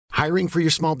Hiring for your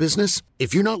small business?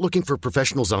 If you're not looking for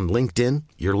professionals on LinkedIn,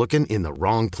 you're looking in the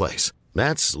wrong place.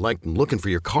 That's like looking for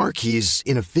your car keys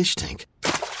in a fish tank.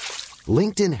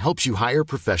 LinkedIn helps you hire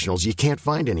professionals you can't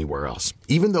find anywhere else,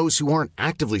 even those who aren't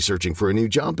actively searching for a new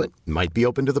job but might be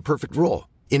open to the perfect role.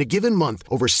 In a given month,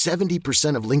 over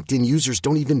 70% of LinkedIn users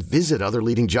don't even visit other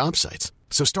leading job sites.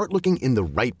 So start looking in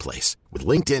the right place. With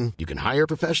LinkedIn, you can hire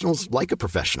professionals like a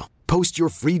professional. Post your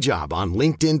free job on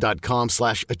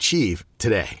linkedin.com/achieve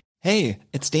today. Hey,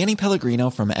 it's Danny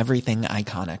Pellegrino from Everything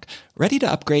Iconic. Ready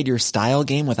to upgrade your style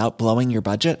game without blowing your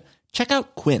budget? Check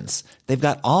out Quince. They've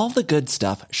got all the good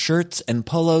stuff, shirts and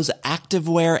polos,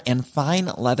 activewear, and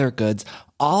fine leather goods,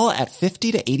 all at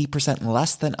 50 to 80%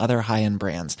 less than other high-end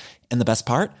brands. And the best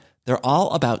part? They're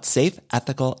all about safe,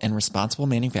 ethical, and responsible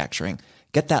manufacturing.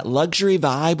 Get that luxury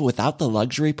vibe without the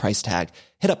luxury price tag.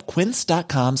 Hit up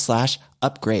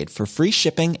quince.com/upgrade for free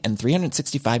shipping and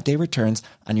 365-day returns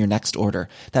on your next order.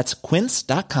 That's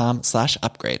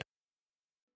quince.com/upgrade.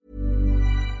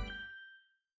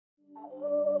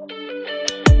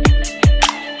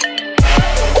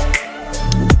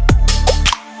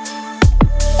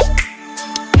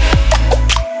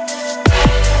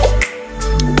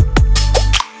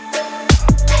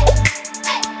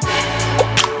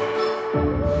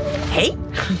 Hej!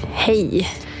 Hej!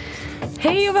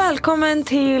 Hej och välkommen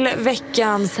till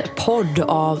veckans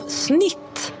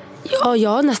poddavsnitt. Ja, jag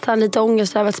har nästan lite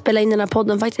ångest över att spela in den här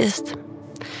podden faktiskt.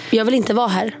 Jag vill inte vara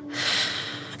här.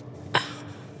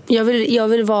 Jag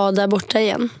vill vara där borta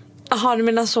igen. Jaha, du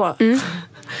menar så?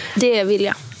 Det vill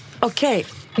jag. Okej,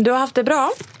 du har haft det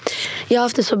bra? Jag har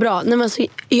haft det så bra. Nej, men alltså,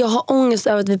 jag har ångest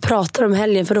över att vi pratar om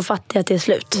helgen, för då fattar jag att det är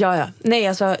slut. Ja. Nej,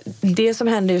 alltså det som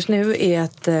händer just nu är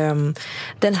att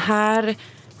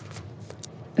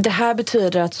det här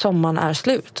betyder att sommaren är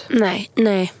slut.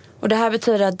 Nej. Och det här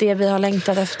betyder att det vi har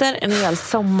längtat efter en hel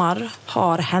sommar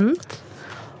har hänt.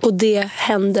 Och det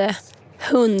hände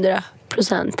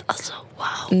 100%. Alltså, wow.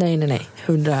 Nej.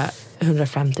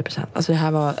 150%. Alltså det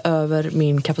här var över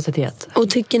min kapacitet. Och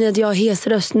tycker ni att jag har hes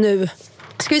röst nu?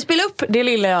 Ska vi spela upp det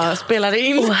lilla jag spelade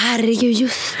in? Åh, herregud,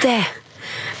 just det.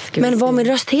 Men var min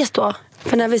röst hes då?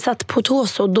 För när vi satt på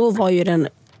Toso, då var ju den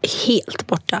helt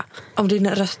borta. Om din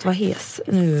röst var hes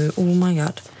nu, oh my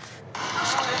god.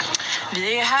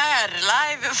 Vi är här,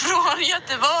 live från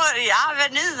Göteborg,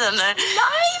 Avenyn.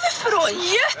 Live från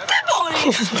Göteborg!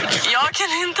 Jag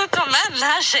kan inte ta med den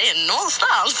här tjejen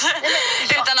någonstans.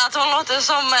 Utan att hon låter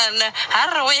som en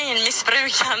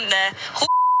heroinmissbrukande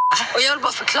Och jag vill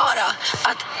bara förklara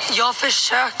att jag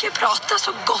försöker prata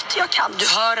så gott jag kan. Du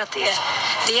hör att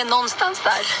det är någonstans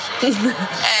där.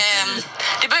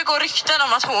 Det börjar gå rykten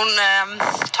om att hon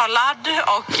tar ladd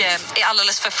och är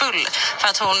alldeles för full. För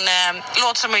att hon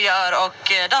låter som hon gör och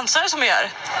dansar som hon gör.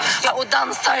 Ja, och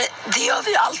dansar, det gör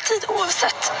vi ju alltid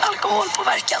oavsett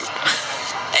alkoholpåverkan.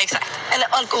 Exakt. Eller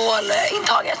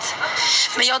alkoholintaget.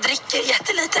 Men jag dricker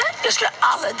jättelite. Jag skulle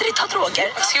aldrig ta droger.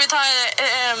 Ska vi ta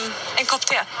en kopp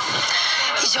te?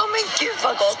 Ja, men gud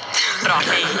vad gott. Bra,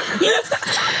 hej.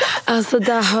 Alltså,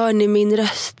 där hör ni min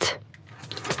röst.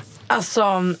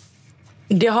 Alltså,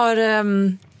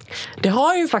 det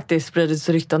har ju faktiskt spridits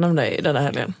rykten om dig den här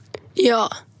helgen. Ja.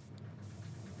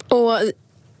 Och,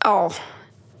 ja.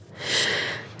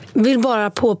 Vill bara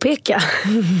påpeka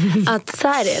att så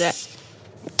här är det.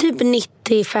 Typ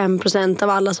 95% av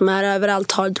alla som är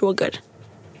överallt har droger.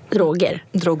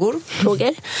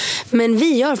 Men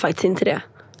vi gör faktiskt inte det.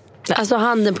 Nej. Alltså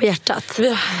handen på hjärtat.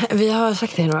 Vi har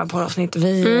sagt det i några poddavsnitt.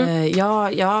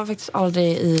 Jag har faktiskt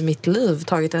aldrig i mitt liv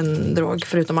tagit en drog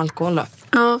förutom alkohol då.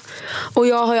 Ja, och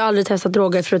jag har ju aldrig testat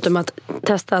droger förutom att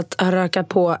testa att röka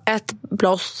på ett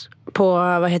bloss på,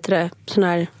 vad heter det, sån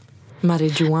här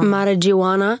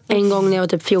marijuana en gång när jag var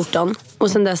typ 14.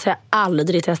 Och sen dess har jag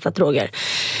aldrig testat droger.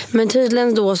 Men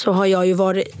tydligen då så har jag ju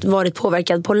varit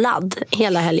påverkad på ladd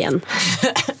hela helgen.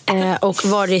 Och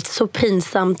varit så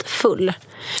pinsamt full.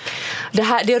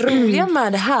 Det roliga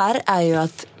med det här är ju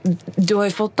att du har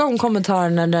ju fått de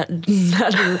kommentarerna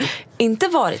när du inte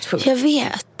varit full. Jag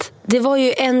vet. Det var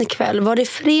ju en kväll. Var det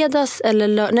fredags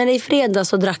eller när det är fredags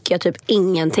så drack jag typ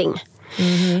ingenting.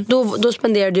 Då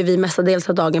spenderade vi mestadels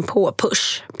av dagen på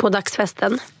Push, på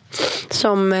dagsfesten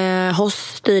som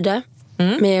Hoss styrde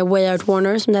med Way Out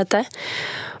Warner som det hette.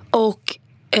 Och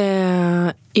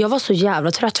jag var så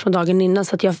jävla trött från dagen innan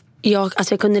så att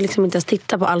jag kunde liksom inte ens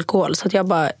titta på alkohol, så att jag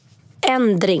bara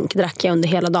en drink drack jag under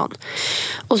hela dagen.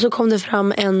 Och så kom det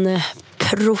fram en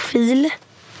profil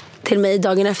till mig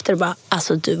dagen efter och bara,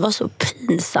 alltså du var så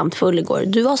pinsamt full igår.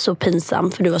 Du var så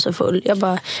pinsam för du var så full. Jag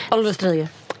bara, Oliver Stryger.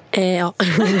 Ja.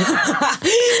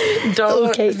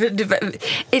 Okej.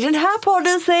 I den här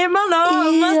podden säger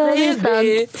man man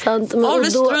säger sant. Om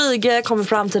du stryger kommer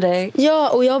fram till dig. Ja,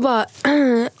 och jag bara,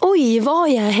 oj, var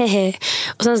jag? Hehe.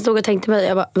 Och sen stod jag och tänkte mig,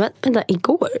 jag bara, vänta,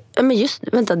 igår? Men just,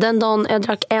 vänta, den dagen jag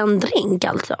drack en drink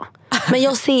alltså. Men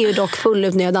jag ser ju dock full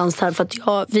ut när jag dansar, för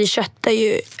att vi köttar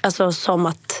ju alltså som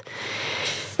att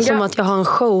jag har en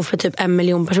show för typ 1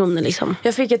 miljon personer liksom.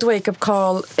 Jag fick ett wake-up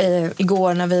call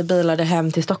igår när vi bilade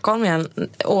hem till Stockholm igen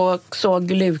och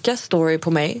såg Lukas story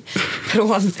på mig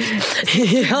från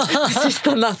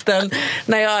sista natten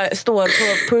när jag står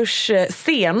på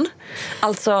Push-scen,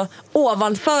 alltså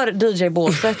ovanför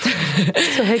DJ-båset.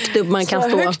 Så högt upp man kan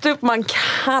stå. Så högt upp man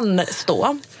kan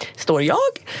stå. Står jag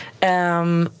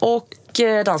och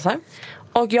dansar.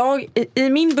 Och jag, i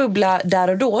min bubbla där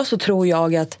och då, så tror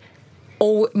jag att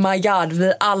oh my god,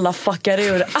 vi alla fuckar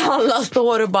ur. Alla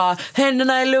står och bara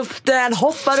händerna i luften,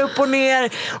 hoppar upp och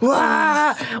ner.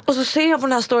 Wow! Och så ser jag på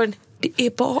den här storyn, det är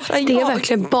bara jag. Det är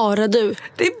verkligen bara du.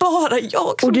 Det är bara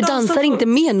jag som och du dansar inte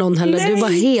med någon heller. Nej. Du är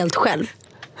bara helt själv.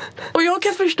 Och jag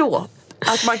kan förstå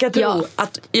att man kan tro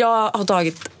att jag har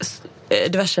tagit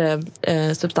diverse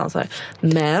substanser.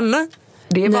 Men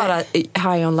det är bara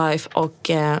high on life och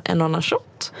en annan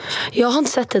shot. Jag har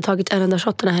inte sett dig tagit en enda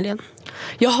shot den här helgen.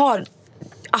 Jag har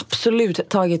absolut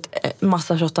tagit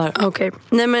massa shottar. Okej.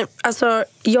 Nej men alltså,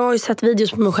 jag har ju sett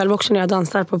videos på mig själv också när jag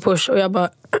dansar på Push. Och jag bara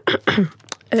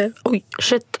oj,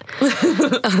 shit.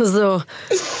 Alltså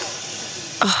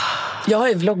jag har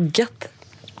ju vloggat.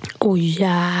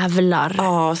 Jävlar.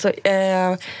 Ja, så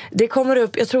det kommer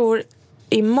upp, jag tror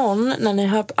imorgon när ni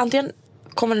hör, antingen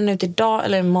kommer den ut idag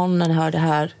eller imorgon när ni hör det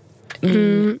här.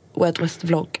 Wet West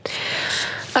vlogg.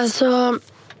 Alltså,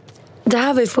 det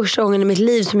här var ju första gången i mitt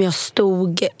liv som jag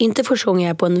stod, inte första gången jag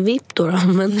är på en VIP då,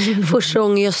 men första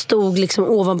gången jag stod liksom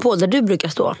ovanpå där du brukar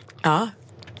stå. Ja,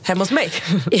 hemma hos mig.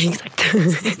 Exakt,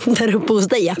 där uppe hos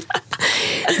dig.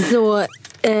 Så,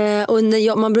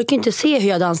 och man brukar inte se hur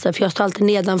jag dansar, för jag står alltid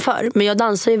nedanför. Men jag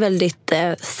dansar ju väldigt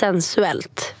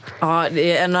sensuellt. Ja,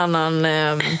 det är en annan,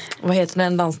 vad heter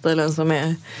den dansstilen som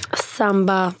är?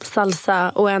 Samba, salsa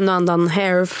och en och annan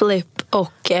hair flip.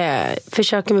 Och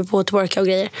försöker mig på twerka och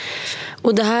grejer.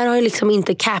 Och det här har ju liksom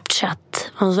inte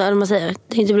capturat, alltså, man säger,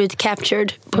 det har inte blivit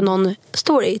captured på någon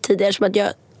story tidigare, som att jag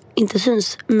inte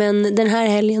syns. Men den här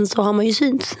helgen så har man ju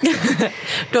syns.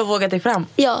 Du har vågat dig fram.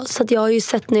 Ja, så att jag har ju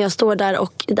sett när jag står där.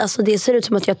 Och alltså, det ser ut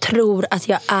som att jag tror att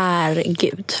jag är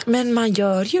Gud. Men man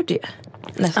gör ju det.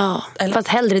 Ja, fast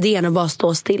hellre det än att bara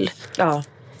stå still. Ja.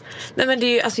 Nej men det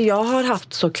är ju, alltså jag har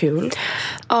haft så kul.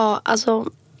 Ja, alltså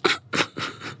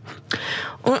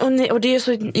och det är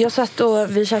så, jag satt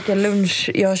och vi käkade lunch.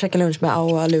 Jag käkade lunch med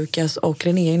Aua, Lukas och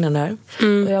René innan där.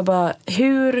 Och jag bara,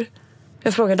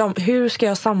 jag frågade dem, hur ska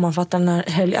jag sammanfatta den här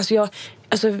helgen?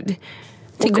 Alltså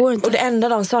det går inte. Och det enda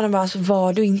de sa var, alltså,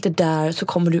 var du inte där så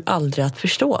kommer du aldrig att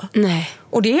förstå. Nej.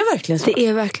 Och det är verkligen så. Det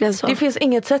är verkligen så. Det finns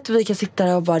inget sätt vi kan sitta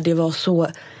där och bara, det var så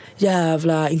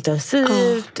jävla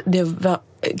intensivt. Det var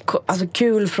alltså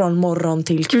kul från morgon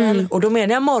till kväll. Och då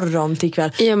menar jag morgon till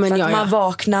kväll. Ja, men så att man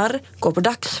vaknar, går på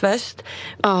dagsfest,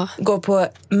 går på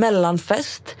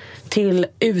mellanfest, till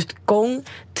utgång,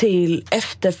 till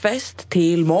efterfest,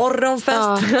 till morgonfest.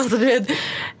 Alltså, du vet.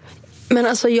 Men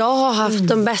alltså jag har haft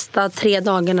de bästa 3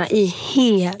 dagarna i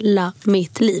hela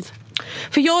mitt liv.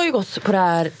 För jag har ju gått på det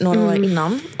här några år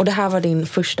innan. Och det här var din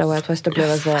första Wet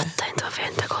West-upplevelse. Jag fattar inte varför jag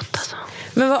inte har gått alltså.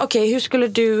 Men okej,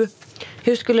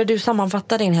 hur skulle du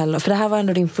sammanfatta din helg? För det här var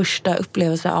ändå din första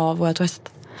upplevelse av Wet West.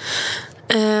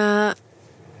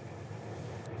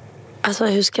 Alltså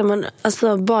hur ska man,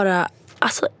 alltså bara,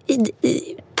 alltså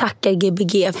tacka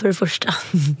GBG för det första.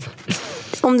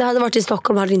 Om det hade varit i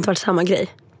Stockholm hade det inte varit samma grej.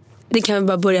 Det kan vi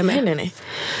bara börja med. Nej.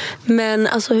 Men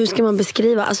alltså hur ska man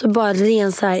beskriva? Alltså bara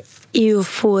ren så här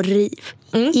eufori.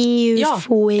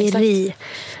 Eufori. Ja,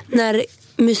 när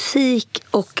musik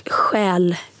och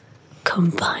själ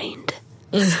combined.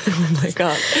 Oh my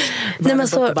god. Nej, men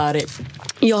så,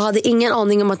 jag hade ingen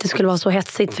aning om att det skulle vara så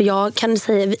hetsigt. För jag kan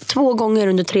säga 2 gånger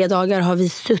under 3 dagar har vi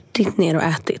suttit ner och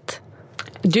ätit.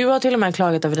 Du har till och med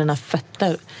klagat över dina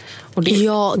fötter. Och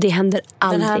ja, det händer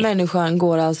aldrig. Den här människan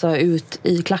går alltså ut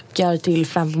i klackar till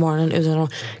 5 på morgonen utan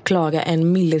att klaga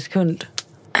en millisekund.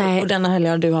 Och denna helg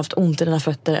har du haft ont i dina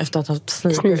fötter efter att ha haft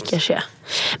sneakers. Ja.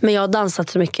 Men jag har dansat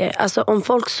så mycket. Alltså om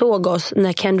folk såg oss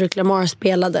när Kendrick Lamar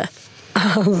spelade.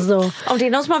 Alltså, om det är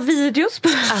någon som har videos.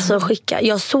 Alltså skicka.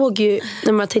 Jag såg ju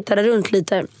när man tittade runt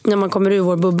lite, när man kommer ur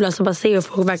vår bubbla, så bara ser jag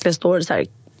folk verkligen står så här,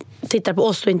 tittar på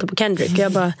oss och inte på Kendrick.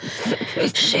 Jag bara,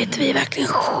 shit, vi är verkligen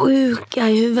sjuka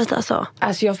i huvudet alltså.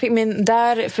 Alltså jag fick, men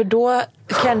där, för då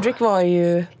Kendrick var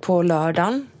ju på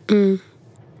lördagen.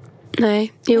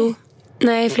 Nej, jo.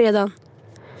 Nej, fredag.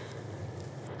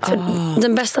 För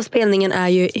den bästa spelningen är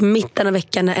ju i mitten av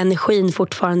veckan när energin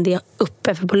fortfarande är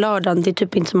uppe. För på lördagen, det är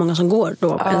typ inte så många som går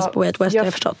då ens på Way Out West, har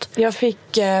jag förstått.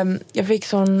 Jag fick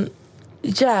sån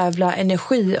jävla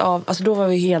energi av, alltså då var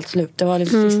vi helt slut. Det var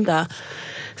liksom sista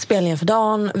spelningen för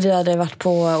dagen. Vi hade varit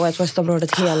på Way Out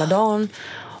West-området hela dagen.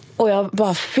 Och jag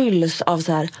bara fylls av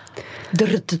så här.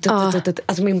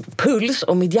 Alltså min puls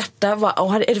och mitt hjärta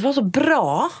det var så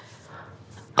bra.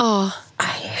 Ja.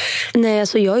 Nej,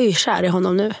 alltså jag är ju kär i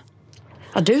honom nu.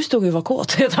 Ja, du stod ju och var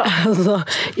kåt. Alltså,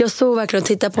 jag såg verkligen och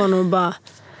tittade på honom och bara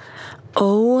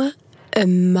oh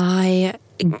my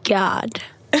god.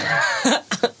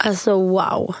 Alltså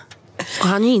wow. Och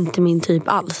han är ju inte min typ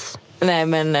alls. Nej,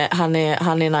 men han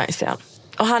är nice, ja.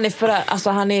 Och han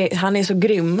är så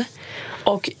grym.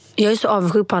 Och jag är så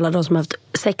avundsjuk på alla de som har haft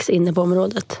sex inne på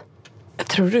området.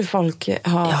 Tror du folk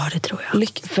har... Ja, det tror jag.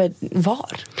 För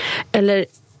var? Eller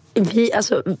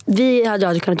vi hade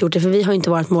aldrig kunnat gjort det, för vi har inte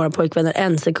varit med våra pojkvänner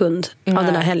en sekund av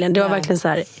den här helgen. Det var verkligen så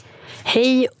här: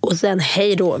 hej och sen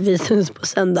hej då, vi syns på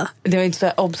söndag. Det var inte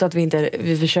så obs att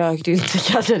vi försökte ju inte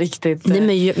kanske riktigt. Nej,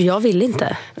 men jag vill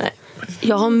inte. Nej.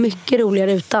 Jag har mycket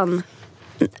roligare utan.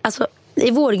 Alltså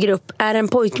i vår grupp, är en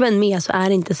pojkvän med så är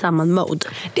det inte samma mode.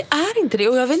 Det är inte det,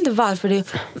 och jag vet inte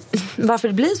varför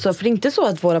det blir så. För det är inte så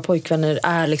att våra pojkvänner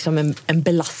är liksom en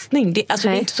belastning. Det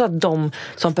är inte så att de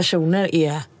som personer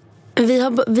är...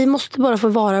 Vi måste bara få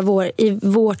vara i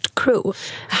vårt crew.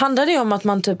 Handlar det om att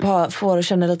man typ får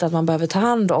känna lite att man behöver ta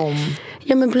hand om...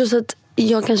 Ja, men plus att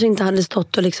jag kanske inte hade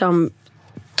stått och liksom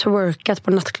twerkat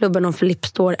på nattklubben om Filip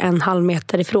står 1,5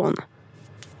 meter ifrån.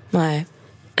 Nej.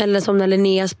 Eller som när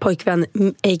Linneas pojkvän,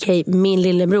 a.k.a. min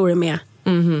lillebror, är med.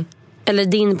 Mm-hmm. Eller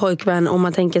din pojkvän, om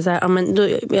man tänker så här, ja, men då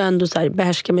jag ändå så här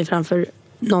behärskar mig framför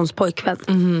någons pojkvän.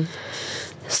 Mm-hmm.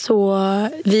 Så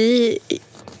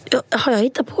har jag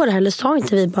hittat på det här, eller sa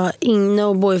inte vi bara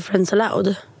no boyfriends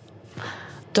allowed?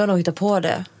 Du har nog hittat på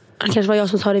det. Det kanske var jag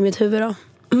som sa det i mitt huvud då.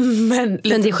 Men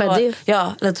det skedde ju.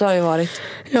 Ja, lite så har det varit.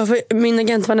 Ja, för min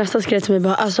agent var nästa skrev till mig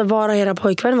bara, alltså var har era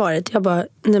pojkvän varit? Jag bara,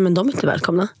 nej men de är inte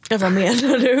välkomna. Vad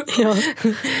menar du? Ja.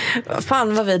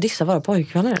 Fan vad vi dissar våra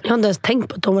pojkvänner. Jag har inte ens tänkt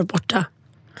på att de var borta.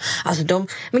 Alltså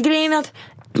men grejen är att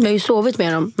jag har ju sovit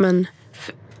med dem, men...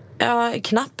 Ja,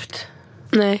 knappt.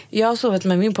 Nej. Jag har sovit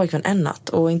med min pojkvän en natt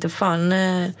och inte fan...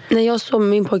 Nej, jag sov med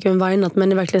min pojkvän varje natt, men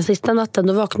det är verkligen sista natten,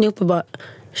 då vaknade jag upp och bara...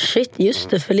 Shit, just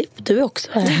det, Filip, du är också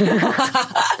här.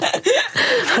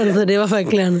 Alltså det var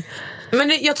verkligen...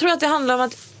 Men jag tror att det handlar om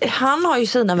att han har ju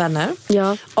sina vänner.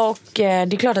 Ja. Och det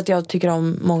är klart att jag tycker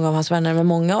om många av hans vänner. Men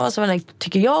många av hans vänner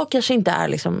tycker jag kanske inte är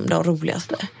liksom de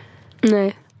roligaste.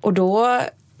 Nej. Och då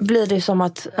blir det som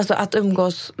att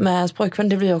umgås med hans pojkvän,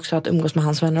 det blir också att umgås med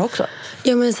hans vänner också.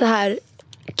 Ja, men så här,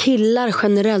 killar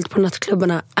generellt på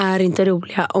nattklubbarna är inte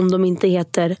roliga om de inte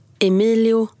heter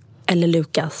Emilio eller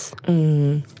Lukas.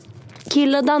 Mm.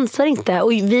 Killar dansar inte.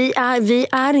 Och vi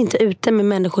är inte ute med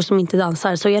människor som inte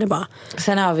dansar. Så är det bara.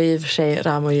 Sen har vi i och för sig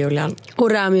Ram och Julian.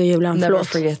 Och Rami och Julian, never förlåt.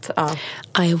 Forget.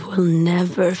 I will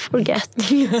never forget.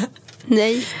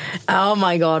 Nej. Oh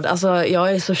my god, alltså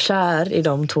jag är så kär i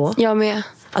de två. Jag med.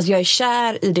 Alltså jag är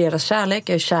kär i deras kärlek.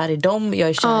 Jag är kär i dem. Jag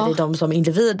är kär i dem som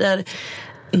individer.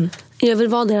 Mm. Jag vill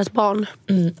vara deras barn.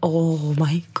 Oh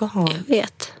my god. Jag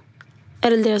vet.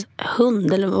 Eller deras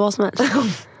hund eller vad som helst.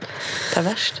 Det är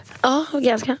värst. Ja,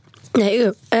 ganska.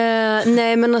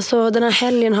 Nej, men alltså den här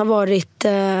helgen har varit...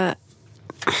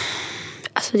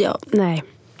 alltså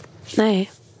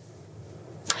Nej.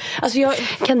 Alltså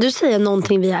kan du säga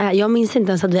någonting vi har... Jag minns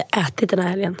inte ens att vi har ätit den här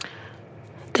helgen.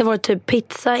 Det var typ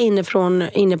pizza inne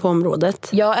på området.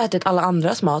 Jag har ätit alla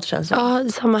andras mat, känns det. Ja,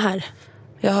 samma här.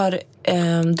 Jag har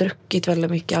druckit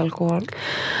väldigt mycket alkohol.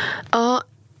 Ja,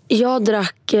 jag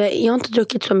har inte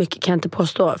druckit så mycket, kan jag inte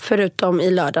påstå. Förutom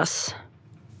i lördags.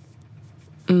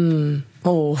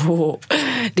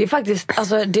 Det är faktiskt,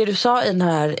 alltså det du sa i den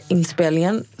här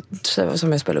inspelningen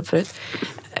som jag spelade upp förut.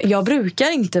 Jag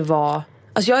brukar inte vara...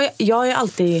 Alltså jag är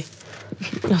alltid...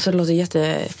 Alltså det låter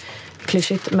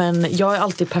jätteklyschigt, men jag är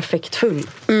alltid perfekt full.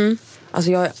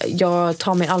 Alltså jag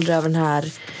tar mig aldrig över den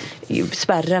här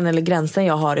spärren eller gränsen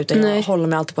jag har, utan jag håller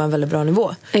mig alltid på en väldigt bra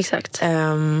nivå. Exakt.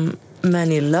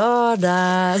 Men i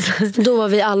lördag då var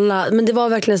vi alla, men det var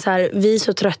verkligen så här, vi är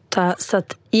så trötta så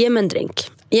att ge mig en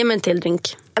drink. Ge mig en till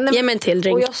drink. Ge mig en till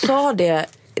drink. Och jag sa det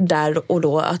där och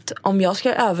då, att om jag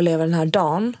ska överleva den här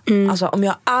dagen, alltså om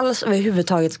jag alls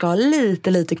överhuvudtaget ska ha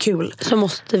lite kul, så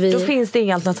måste vi... Då finns det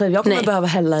inga alternativ. Jag kommer behöva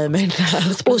hälla i mig den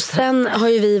här. Och sen har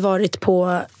ju vi varit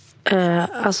på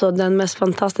alltså den mest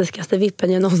fantastiskaste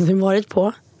vippen jag någonsin varit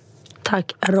på.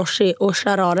 Tack Roshi och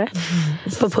Sharare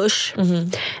på Push.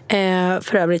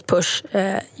 För övrigt Push.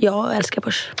 Jag älskar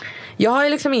Push. Jag har ju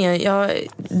liksom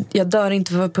jag dör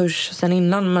inte för Push sen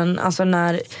innan, men alltså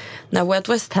när Wet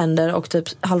West händer och typ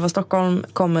halva Stockholm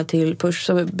kommer till Push,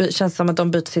 så känns det som att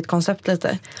de byter sitt koncept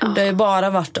lite. Det har ju bara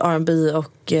varit R&B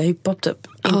och hiphop typ,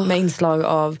 med inslag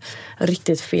av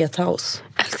riktigt fet house.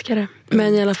 Älskar det.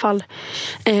 Men i alla fall,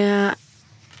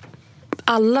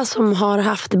 alla som har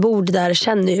haft bord där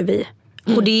känner ju vi.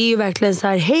 Och det är ju verkligen så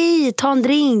här: hej, ta en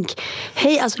drink.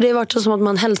 Hej, alltså det har varit så som att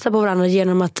man hälsar på varandra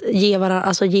genom att ge varandra,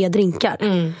 alltså ge drinkar.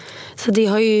 Så det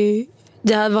har ju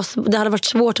det hade varit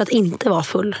svårt att inte vara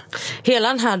full. Hela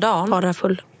den här dagen vara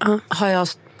full. har jag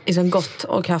liksom gått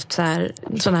och haft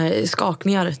såna här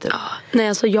skakningar typ. Nej,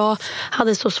 alltså jag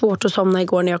hade så svårt att somna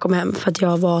igår när jag kom hem för att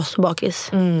jag var så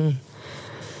bakis.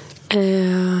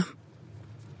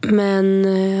 Men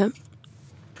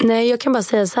nej, jag kan bara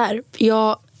säga så här.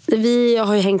 Vi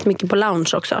har ju hängt mycket på lounge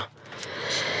också.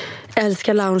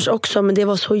 Älskar lounge också, men det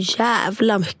var så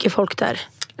jävla mycket folk där.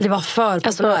 Det var för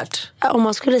populärt. Alltså, om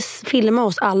man skulle filma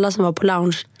oss alla som var på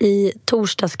lounge i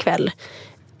torsdags kväll,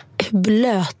 hur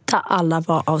blöta alla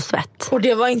var av svett. Och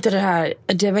det var inte det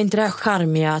här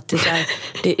charmiga att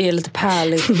det är lite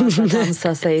pärligt, man ska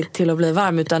dansa sig till att bli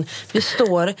varm, utan vi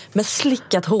står med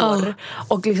slickat hår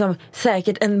och liksom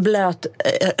säkert en blöt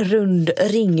rund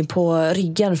ring på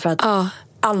ryggen för att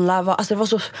alla var, alltså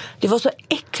det var så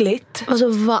äckligt.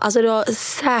 Alltså det var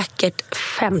säkert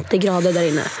 50 grader där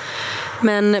inne.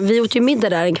 Men vi åt ju middag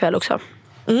där en kväll också.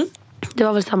 Det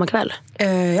var väl samma kväll?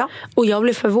 Ja. Och jag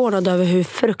blev förvånad över hur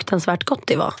fruktansvärt gott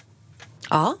det var.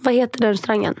 Ja. Vad heter den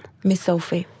restaurangen? Miss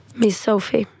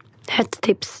Sophie. Hett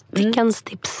tips. Veckans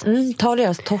tips. Ta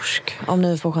deras torsk om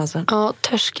ni får chansen. Ja,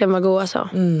 torsken var god alltså.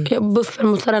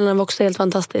 Buffelmozzarella var också helt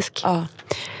fantastisk. Ja.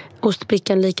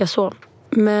 Ostbrickan lika så.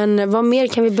 Men vad mer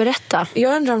kan vi berätta?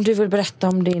 Jag undrar om du vill berätta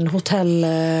om din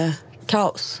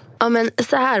hotellkaos. Ja, men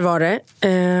så här var det.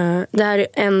 Det här är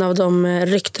en av de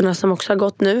ryktena som också har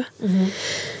gått nu.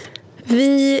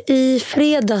 Vi i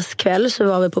fredags kväll så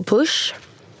var vi på Push.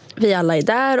 Vi alla är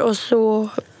där och så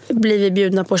blir vi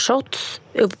bjudna på shots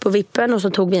uppe på vippen och så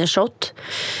tog vi en shot.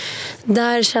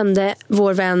 Där kände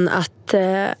vår vän att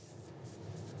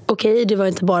okej, det var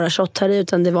inte bara shot här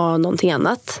utan det var någonting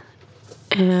annat.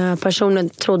 Personen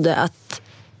trodde att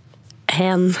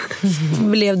hen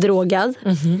blev drogad.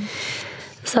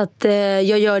 Så att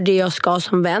jag gör det jag ska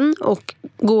som vän och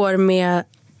går med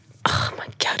my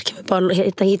god, kan vi bara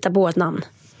hitta på ett namn?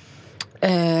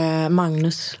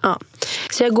 Magnus. Ja.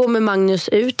 Så jag går med Magnus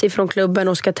ut ifrån klubben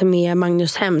och ska ta med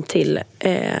Magnus hem till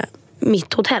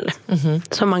mitt hotell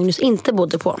som Magnus inte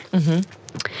bodde på.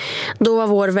 Då var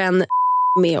vår vän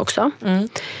med också.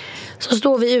 Så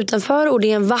står vi utanför och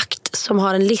det är en vakt som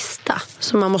har en lista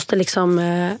som man måste liksom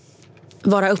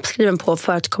vara uppskriven på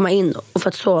för att komma in och för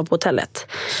att sova på hotellet.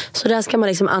 Så där ska man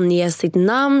liksom ange sitt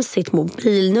namn, sitt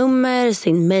mobilnummer,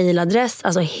 sin mailadress,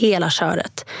 alltså hela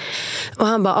köret. Och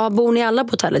han bara, bor ni alla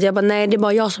på hotellet? Jag bara, nej, det är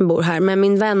bara jag som bor här, men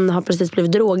min vän har precis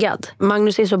blivit drogad.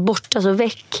 Magnus är så borta, så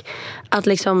väck att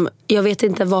liksom, jag vet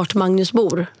inte vart Magnus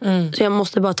bor. Så jag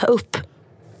måste bara ta upp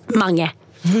Mange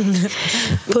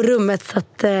på rummet så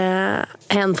att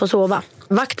hen får sova.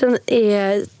 Vakten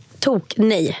är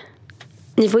nej.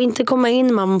 Ni får inte komma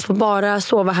in, man får bara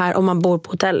sova här om man bor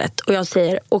på hotellet. Och jag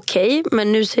säger okej,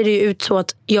 men nu ser det ju ut så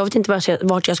att jag vet inte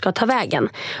vart jag ska ta vägen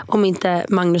om inte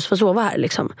Magnus får sova här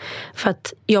liksom. För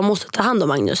att jag måste ta hand om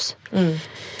Magnus.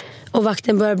 Och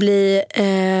vakten börjar bli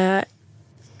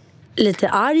lite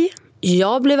arg.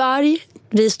 Jag blev arg.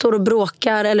 Vi står och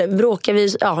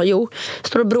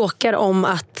står och bråkar om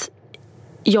att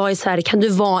jag är så här, kan du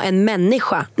vara en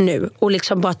människa nu och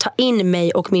liksom bara ta in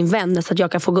mig och min vän så att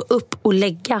jag kan få gå upp och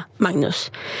lägga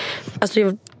Magnus. Alltså det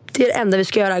är det enda vi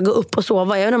ska göra, gå upp och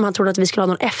sova. Jag vet inte om han trodde att vi skulle ha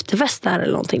någon efterfest där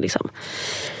eller någonting liksom.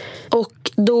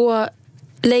 Och då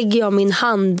lägger jag min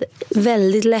hand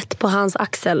väldigt lätt på hans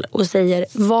axel och säger,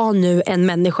 var nu en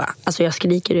människa. Alltså jag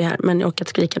skriker ju här, men jag orkar inte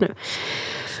skrika nu.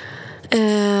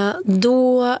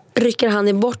 Då rycker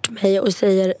han bort mig och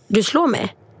säger, du slår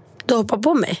mig. Du hoppar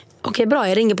på mig. Okej, bra,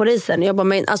 jag ringer polisen. Jag bara,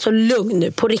 men alltså lugn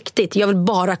nu, på riktigt. Jag vill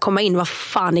bara komma in, vad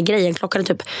fan är grejen? Klockan är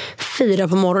typ 4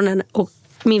 på morgonen och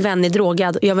min vän är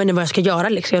drogad. Jag vet inte vad jag ska göra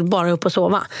liksom. Jag vill bara upp och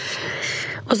sova.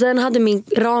 Och sen hade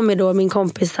Rami då, min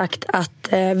kompis, sagt att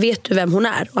vet du vem hon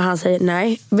är? Och han säger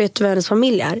nej. Vet du vem hennes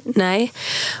familj är? Nej.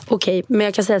 Okej, men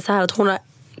jag kan säga så här att hon har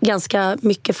ganska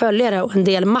mycket följare och en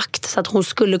del makt så att hon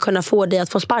skulle kunna få dig att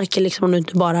få sparken liksom, om du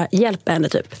inte bara hjälper henne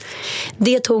typ.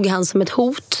 Det tog han som ett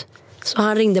hot. Så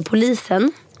han ringde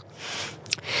polisen.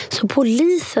 Så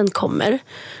polisen kommer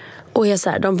Och jag så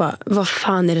här, de bara, vad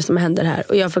fan är det som händer här?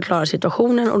 Och jag förklarar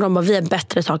situationen och de bara, vi har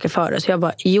bättre saker för oss. Så jag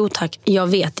bara, jo tack, jag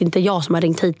vet, inte jag som har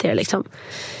ringt hit till er liksom.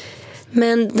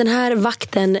 Men den här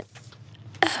vakten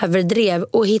överdrev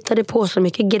och hittade på så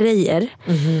mycket grejer.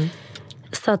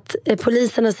 Så att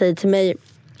poliserna säger till mig,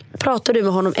 pratar du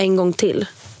med honom en gång till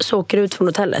så åker du ut från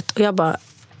hotellet. Och jag bara,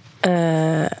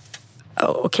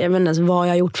 okej, jag vet inte ens vad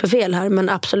jag har gjort för fel här, men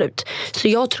absolut. Så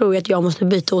jag tror att jag måste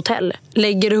byta hotell.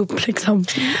 Lägger upp liksom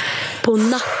på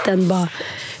natten bara,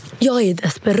 jag är i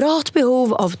desperat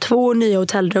behov av 2 nya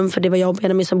hotellrum, för det var jag och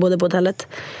Benjamin som bodde på hotellet.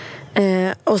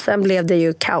 Och sen blev det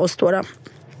ju kaos då.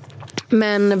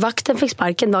 Men vakten fick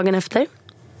sparken dagen efter.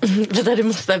 Det där du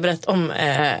måste berätta om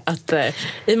att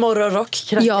i morgonrock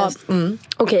krackas. Ja,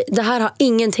 okej, det här har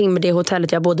ingenting med det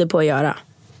hotellet jag bodde på att göra.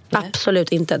 Nej.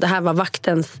 Absolut inte. Det här var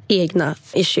vaktens egna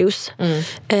issues.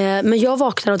 Men jag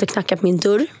vaknar och det knackar på min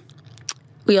dörr.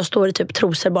 Och jag står i typ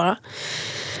trosor bara.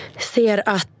 Ser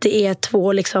att det är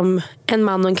 2, liksom, en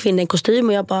man och en kvinna i kostym.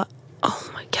 Och jag bara, oh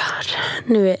my god,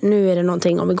 nu är det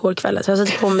någonting om igår kväll. Så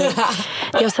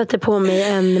jag sätter på mig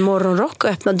en morgonrock och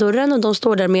öppnar dörren. Och de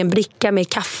står där med en bricka med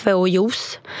kaffe och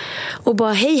juice. Och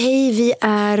bara, hej, vi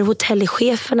är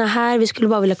hotellcheferna här. Vi skulle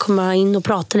bara vilja komma in och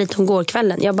prata lite om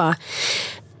gårkvällen. Jag bara,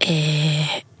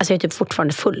 alltså jag är typ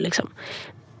fortfarande full liksom.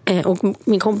 Och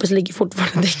min kompis ligger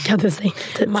fortfarande däckad i sängen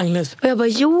typ. Magnus. Och jag bara,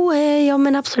 ja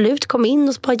men absolut, kom in.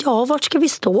 Och så bara, ja, vart ska vi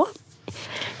stå?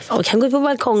 Jag kan gå ut på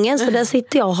balkongen, så där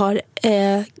sitter jag och har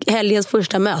helgens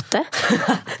första möte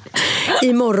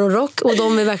i morgonrock. Och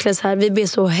de är verkligen så här, vi ber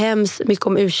så hemskt mycket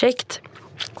om ursäkt.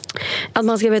 Att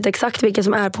man ska veta exakt vilka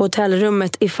som är på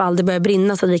hotellrummet ifall det börjar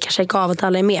brinna, så att vi kan checka av att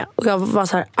alla är med. Och jag var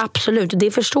så här, absolut,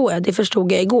 det förstår jag. Det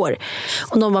förstod jag igår.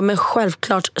 Och de var, men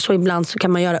självklart så ibland så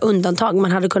kan man göra undantag.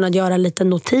 Man hade kunnat göra lite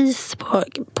notis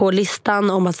på listan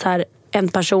om att så här, en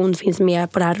person finns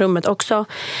med på det här rummet också.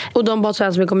 Och de bad så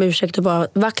här så mycket om ursäkt och bara,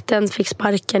 vakten fick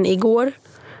sparken igår.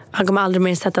 Han kommer aldrig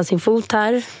mer sätta sin fot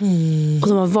här. Och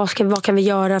de bara, vad kan vi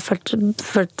göra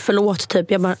förlåt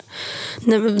typ. Jag bara,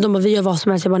 nej, de bara, vi gör vad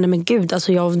som helst. Jag bara, nej men gud,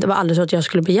 alltså det var aldrig så att jag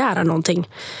skulle begära någonting.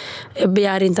 Jag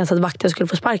begär inte ens att vakten skulle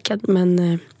få sparken,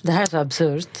 men det här är så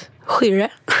absurt. Skyrre.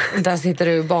 Där sitter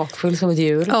du bakfull som ett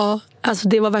djur. Ja, alltså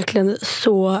det var verkligen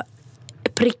så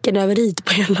pricken över hit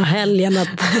på hela helgen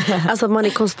att man är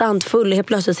konstant full. Helt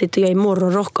plötsligt sitter jag i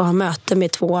morgonrock och har möte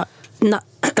med 2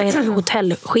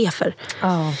 hotellchefer.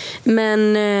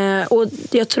 Men och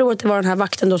jag tror att det var den här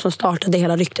vakten då som startade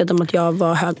hela ryktet om att jag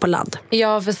var hög på ladd.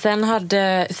 Ja, för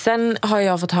sen har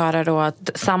jag fått höra då att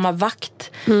samma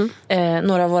vakt,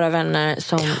 några av våra vänner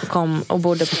som kom och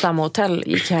bodde på samma hotell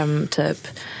gick hem typ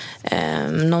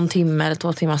någon timme eller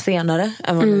 2 timmar senare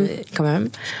än vad vi kom hem.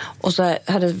 Och så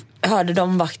hörde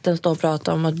de vakten stå och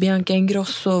prata om att Bianca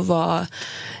Ingrosso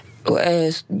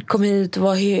kom hit och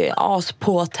var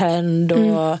aspåtänd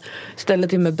och ställde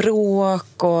till med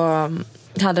bråk och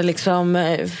hade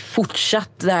liksom fortsatt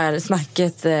det här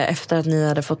snacket efter att ni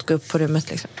hade fått gå upp på rummet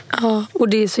liksom. Ja, och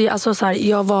det är så, alltså så här,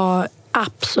 jag var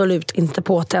absolut inte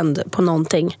påtänd på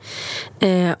någonting.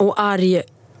 Och arg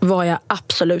var jag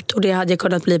absolut, och det hade jag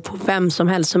kunnat bli på vem som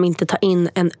helst som inte tar in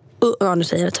en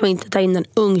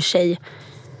ung tjej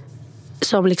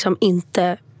som liksom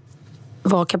inte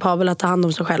var kapabel att ta hand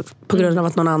om sig själv på grund av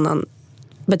att någon annan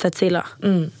betett sig illa.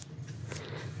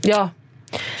 Ja,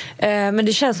 men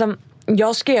det känns som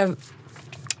jag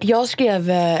skrev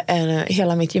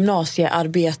hela mitt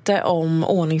gymnasiearbete om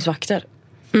ordningsvakter.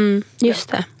 Just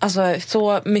det. Alltså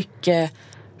så mycket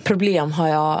problem har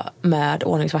jag med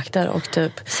ordningsvakter och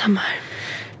typ samma här.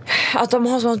 Att de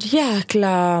har sånt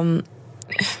jäkla,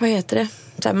 vad heter det,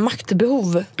 så här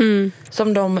maktbehov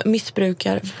som de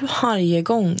missbrukar varje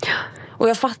gång. Och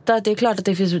jag fattar att det är klart att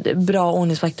det finns bra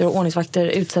ordningsvakter och ordningsvakter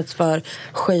utsätts för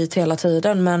skit hela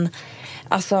tiden, men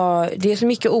alltså det är så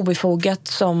mycket obefogat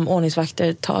som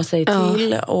ordningsvakter tar sig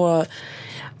till och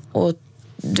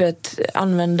du vet,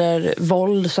 använder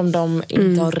våld som de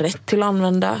inte har rätt till att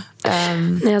använda.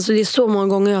 Nej, alltså det är så många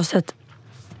gånger jag har sett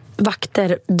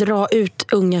vakter dra ut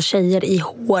unga tjejer i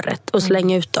håret och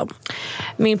slänga ut dem.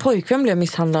 Min pojkvän blev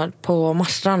misshandlad på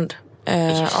Marstrand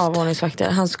av ordningsvakter.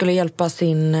 Han skulle hjälpa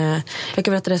sin, jag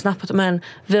kan berätta det snabbt, men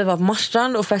vi var på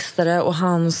Marstrand och festade och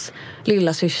hans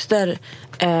lilla syster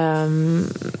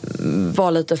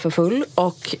var lite för full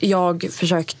och jag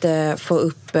försökte få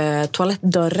upp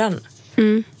toalettdörren.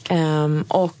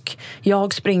 Och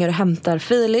jag springer och hämtar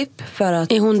Filip för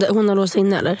att... Hon har låst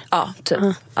in eller? Ja, typ.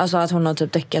 Alltså att hon har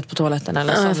typ däckat på toaletten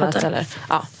eller sånt eller,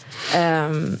 ja.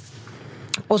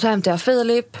 Och så hämtar jag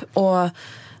Filip och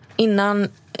innan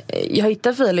jag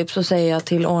hittar Filip så säger jag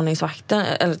till ordningsvakten,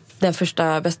 eller den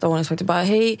första bästa ordningsvakten bara,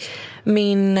 hej,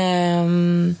 min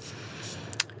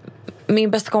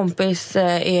min bästa kompis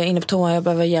är inne på toan. Jag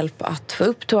behöver hjälp att få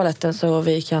upp toaletten så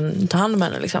vi kan ta hand om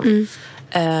henne liksom.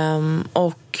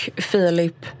 Och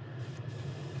Filip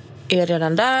är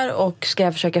redan där och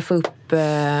ska försöka få upp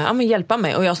hjälpa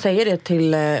mig. Och jag säger det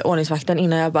till ordningsvakten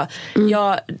innan jag bara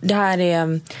det här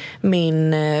är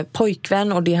min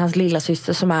pojkvän och det är hans lilla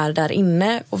syster som är där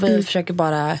inne och vi försöker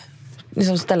bara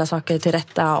liksom ställa saker till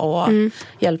rätta och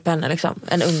hjälpa henne liksom,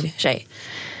 en ung tjej.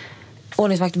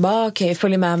 Ordningsvakten bara okej,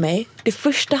 följ med mig. Det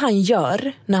första han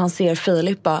gör när han ser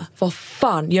Filip bara, vad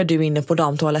fan gör du inne på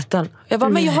damtoaletten? Jag bara,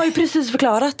 men jag har ju precis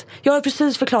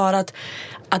förklarat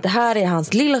att det här är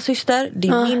hans lilla syster, det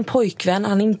är min pojkvän,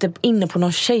 han är inte inne på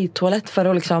någon tjejtoalett för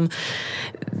att liksom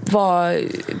vara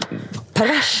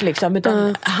pervers liksom,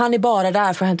 utan han är bara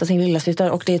där för att hämta sin lilla syster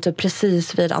och det är typ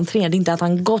precis vid entrén. Det är inte att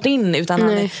han gått in utan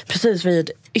han är precis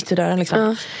vid ytterdörren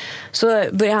liksom. Så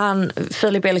börjar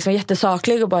Filip är liksom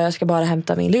jättesaklig och bara, jag ska bara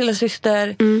hämta min lilla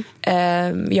syster.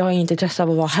 Jag har inget intresse av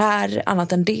att vara här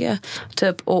annat än det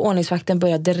typ. Och ordningsvakten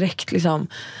börjar direkt liksom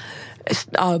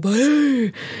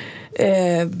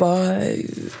bara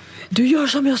du gör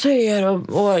som jag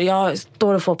säger och jag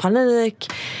står och får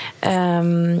panik.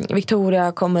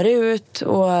 Victoria kommer ut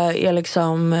och är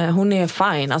liksom, hon är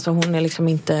fine, alltså hon är liksom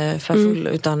inte för full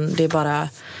utan det är bara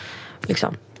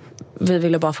liksom, vi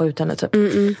ville bara få ut henne typ.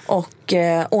 Och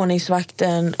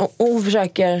ordningsvakten och hon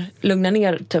försöker lugna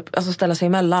ner typ, alltså ställa sig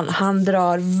emellan. Han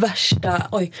drar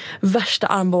värsta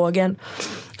armbågen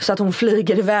så att hon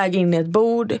flyger iväg in i ett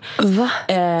bord.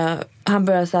 Han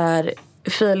börjar så här,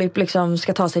 Filip liksom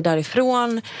ska ta sig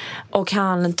därifrån och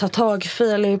han tar tag i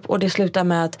Filip och det slutar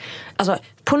med att alltså,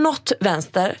 på något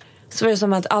vänster så var det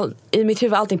som att i mitt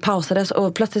huvud allting pausades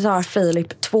och plötsligt så har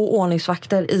Filip 2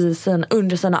 ordningsvakter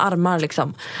under sina armar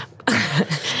liksom.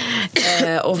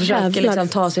 Och försöker liksom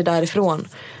ta sig därifrån.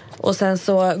 Och sen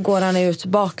så går han ut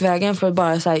bakvägen för att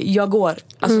bara säga jag går,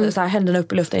 alltså så här, händerna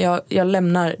upp i luften, jag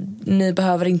lämnar, ni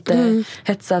behöver inte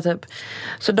hetsa typ.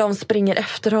 Så de springer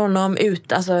efter honom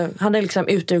ut, alltså han är liksom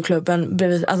ute ur klubben,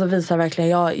 alltså visar verkligen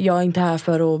jag är inte här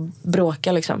för att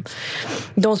bråka liksom.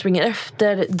 De springer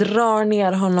efter, drar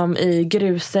ner honom i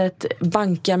gruset,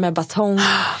 bankar med batong.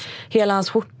 Hela hans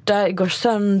skjorta går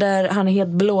sönder, han är helt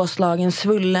blåslagen,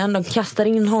 svullen. De kastar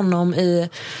in honom i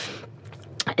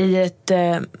ett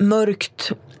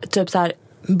mörkt typ så här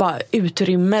bara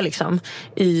utrymme liksom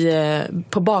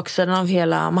på baksidan av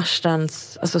hela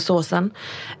marstens, alltså såsen.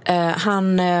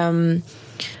 Han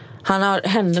har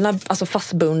händerna alltså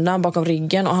fastbundna bakom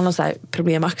ryggen och han har så här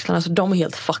problem med axlarna så de är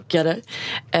helt fuckade.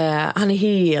 Han är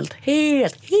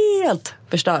helt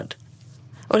förstörd.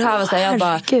 Och det här var så här, jag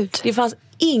bara, det fanns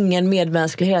ingen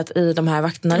medmänsklighet i de här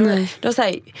vakterna. Det var så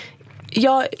här,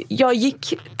 jag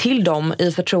gick till dem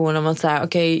i förtroende om att säga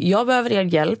okej, jag behöver er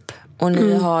hjälp och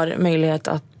ni har möjlighet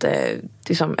att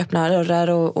liksom öppna dörrar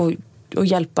och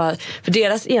hjälpa. För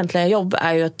deras egentliga jobb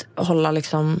är ju att hålla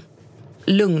liksom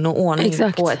lugn och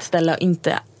ordning på ett ställe och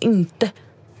inte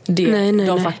det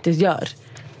de faktiskt gör.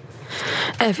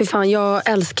 För fan, jag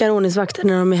älskar ordningsvakter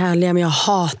när de är härliga, men jag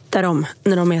hatar dem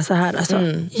när de är så här. Alltså,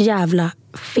 jävla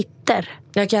fitter.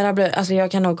 Jag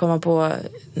kan nog komma på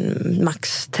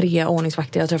max 3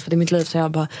 ordningsvakter jag har träffat i mitt liv så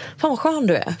jag bara, fan vad skön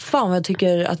du är. Fan vad jag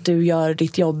tycker att du gör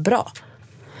ditt jobb bra.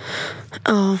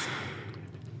 Ja.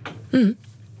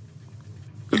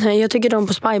 Nej, jag tycker de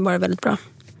på Spybar är väldigt bra.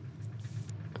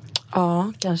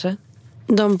 Ja, kanske.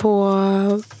 De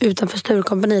utanför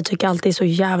Sturecompagnie tycker alltid är så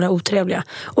jävla otrevliga.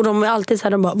 Och de är alltid så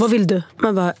här, de bara, vad vill du?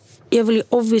 Man bara, jag vill ju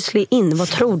obviously in, vad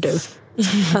tror du?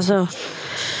 Alltså,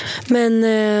 men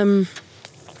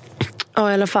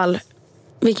ja, i alla fall,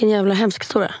 vilken jävla hemsk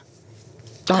historia.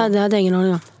 Det hade jag ingen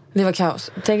aning om. Det var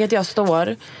kaos. Tänk att jag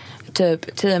står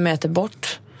typ 10 meter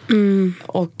bort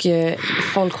och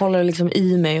folk håller liksom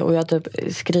i mig och jag typ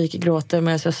skriker, gråter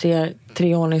medan jag ser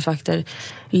 3 ordningsvakter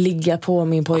ligga på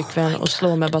min pojkvän och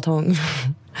slå med batong.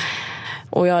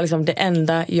 Och jag liksom, det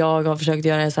enda jag har försökt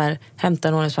göra är så här, hämta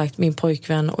en ordningsvakt, min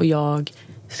pojkvän och jag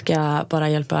ska bara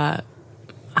hjälpa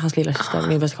hans lilla syster,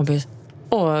 min bästa kompis,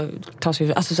 och ta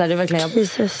sig, alltså så här, det är verkligen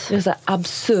det är en så här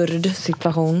absurd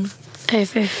situation. Nej,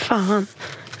 för fan.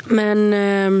 Men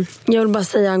jag vill bara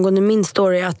säga angående min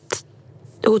story att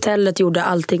hotellet gjorde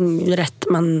allting rätt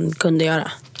man kunde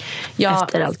göra. Ja,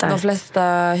 efter allt det här. De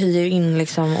flesta hyr in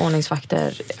liksom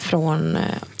ordningsvakter från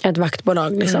ett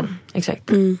vaktbolag liksom.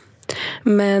 Exakt.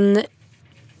 Men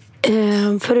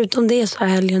förutom det så har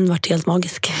helgen varit helt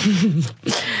magisk.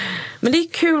 Men det är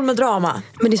kul med drama.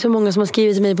 Men det är så många som har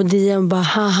skrivit till mig på DM bara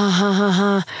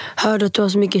ha. Hörde att du har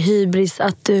så mycket hybris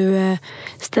att du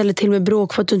ställer till med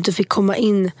bråk för att du inte fick komma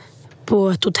in på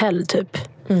ett hotell typ.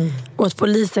 Och att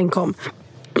polisen kom.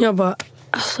 Jag bara,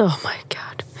 alltså oh my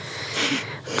god.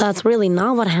 That's really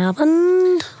not what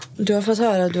happened. Du har fått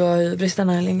höra att du har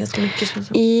bristande näring ganska mycket.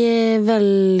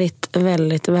 Väldigt,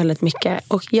 väldigt, väldigt mycket.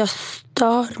 Och jag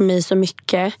stör mig så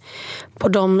mycket på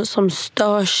de som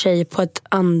stör sig på att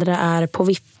andra är på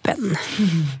vippen.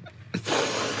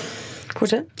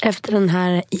 Fortsätt. Efter den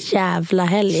här jävla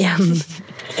helgen.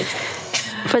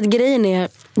 För att grejen är,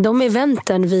 de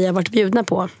eventen vi har varit bjudna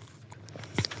på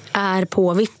är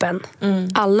på vippen.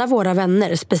 Alla våra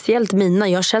vänner, speciellt mina,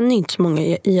 jag känner inte så många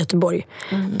i Göteborg,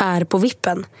 är på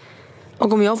vippen.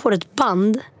 Och om jag får ett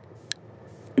band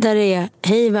där det är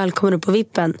hej, välkommen upp på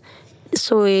vippen,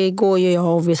 så går ju jag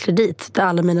obviously dit där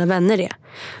alla mina vänner är.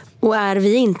 Och är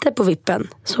vi inte på vippen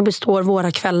så består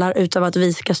våra kvällar utav att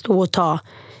vi ska stå och ta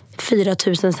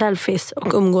 4000 selfies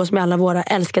och umgås med alla våra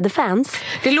älskade fans.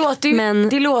 Det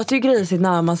låter ju grisigt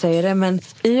när man säger det, men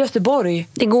i Göteborg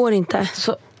det går inte.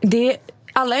 Så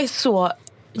alla är så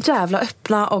jävla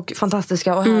öppna och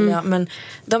fantastiska och härliga, men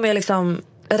de är liksom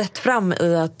rätt fram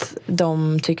i att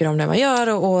de tycker om det man gör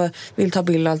och vill ta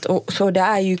bild och allt. Och så det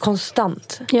är ju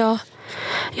konstant. Ja,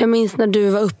 jag minns när du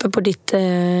var uppe på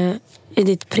i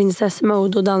ditt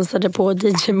prinsessmode och dansade på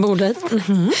DJ-bordet.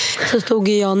 Så stod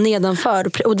jag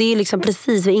nedanför. Och det är liksom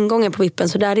precis vid ingången på vippen.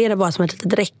 Så där är det bara som ett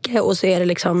litet räcke. Och så är det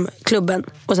liksom klubben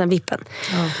och sen vippen.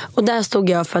 Och där stod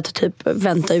jag för att typ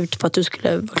vänta ut på att du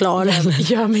skulle vara klar.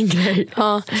 Gör min grej.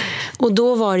 Ja. Och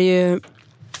då var det ju...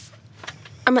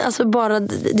 Men alltså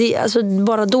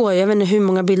bara då, jag vet inte hur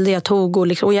många bilder jag tog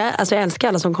och jag älskar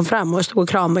alla som kom fram och stod och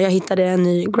kramade. Jag hittade en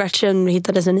ny Gretchen,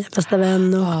 hittade sin nya bästa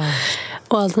vän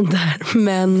och allt sånt där.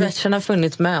 Men Gretchen har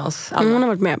funnits med oss alla. Hon har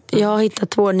varit med. Jag har hittat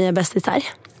 2 nya bästisar,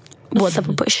 båda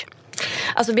på Push.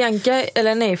 Alltså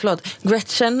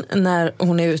Gretchen, när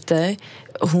hon är ute,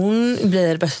 hon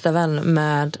blir bästa vän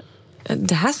med,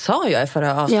 det här sa jag i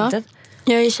förra avsnittet.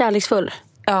 Ja, jag är kärleksfull.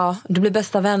 Ja, du blir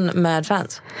bästa vän med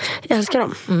fans. Jag älskar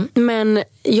dem. Men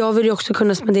jag vill ju också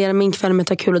kunna spendera min kväll med att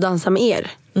ha kul och dansa med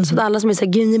er. Så att alla som är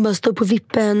såhär, gud ni bara står på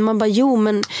vippen. Man bara, jo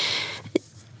men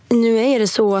nu är det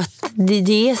så att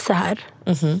det är så här.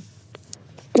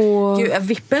 Och gud,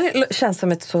 vippen känns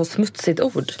som ett så smutsigt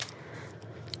ord.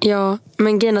 ja,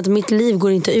 men grejen är att mitt liv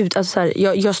går inte ut. Alltså så här,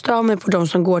 jag stör mig på de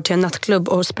som går till en nattklubb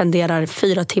och spenderar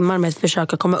 4 timmar med att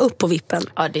försöka komma upp på vippen.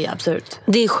 Ja, det är absurt.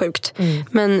 Det är sjukt.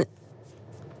 Men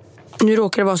nu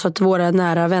råkar det vara så att våra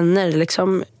nära vänner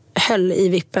liksom höll i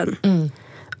vippen.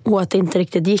 Och att det inte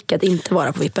riktigt gick att inte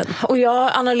vara på vippen. Och jag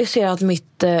har analyserat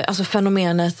mitt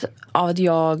fenomenet av att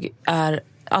jag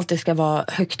alltid ska vara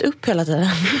högt upp hela tiden.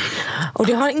 Och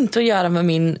det har inte att göra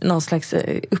med någon slags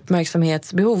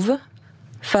uppmärksamhetsbehov.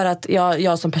 För att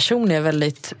jag som person är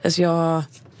väldigt... Alltså jag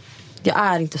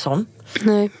är inte sån.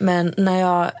 Nej. Men när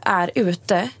jag är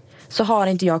ute så har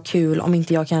inte jag kul om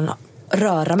inte jag kan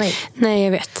röra mig. Nej,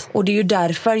 jag vet. Och det är ju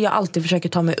därför jag alltid försöker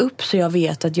ta mig upp, så jag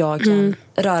vet att jag kan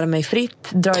röra mig fritt,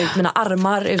 dra ut mina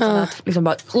armar utan att liksom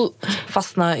bara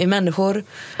fastna i människor.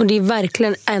 Och det är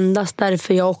verkligen endast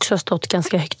därför jag också har stått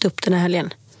ganska högt upp den här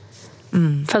helgen.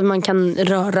 För att man kan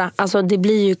röra. Alltså det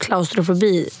blir ju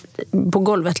klaustrofobi på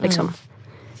golvet liksom.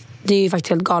 Det är ju faktiskt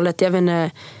helt galet. Jag vet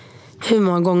inte hur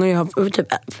många gånger jag har typ,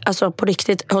 alltså på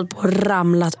riktigt hållit på och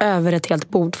ramlat över ett helt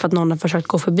bord för att någon har försökt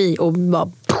gå förbi och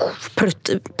bara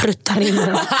pruttar in.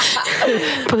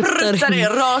 Pruttar in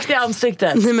rakt i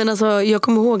ansiktet. Nej, men alltså, jag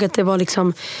kommer ihåg att det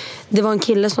var en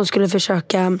kille som skulle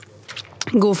försöka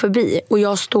gå förbi och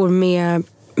jag står med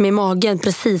magen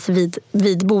precis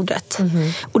vid bordet.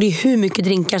 Och det är hur mycket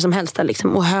drinkar som helst där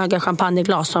liksom, och höga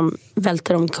champagneglas som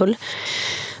välter omkull.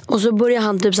 Och så börjar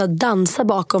han typ så dansa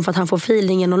bakom för att han får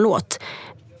feeling i någon låt.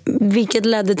 Vilket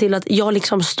ledde till att jag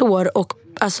liksom står och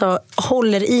alltså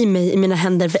håller i mig i mina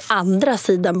händer vid andra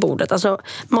sidan bordet. Alltså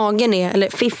magen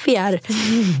Fiffi är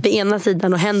vid ena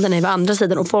sidan och händerna är vid andra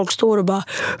sidan. Och folk står och bara,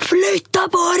 flytta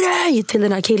på dig till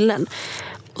den här killen.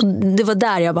 Och det var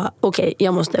där jag bara, okej,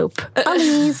 jag måste upp.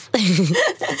 Alice!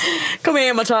 Kom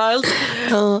igen, my child.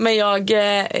 Men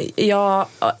jag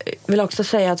vill också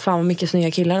säga att fan vad mycket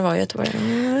snygga killar det var i Göteborg.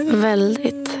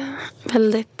 Väldigt,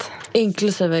 väldigt.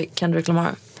 Inklusive Kendrick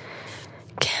Lamar.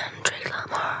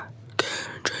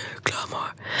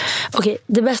 Okej,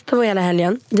 det bästa var hela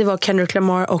helgen. Det var Kendrick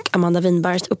Lamar och Amanda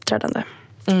Winbergs uppträdande.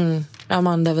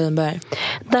 Amanda Winberg.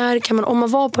 Där kan man, om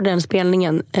man var på den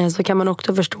spelningen, så kan man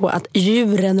också förstå att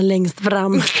djuren längst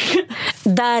fram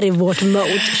där är vårt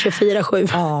mode 24/7.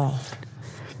 Ja.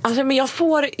 Alltså men jag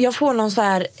får någon så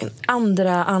här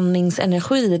andra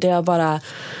andningsenergi där jag bara,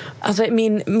 alltså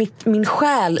min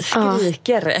själ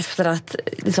skriker efter att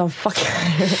liksom fuck.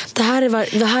 Det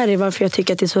här är varför jag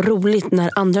tycker att det är så roligt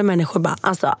när andra människor bara,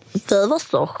 alltså vi var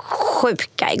så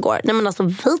sjuka igår. Nej men alltså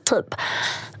vi typ,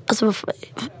 alltså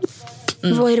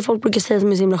Vad är det folk brukar säga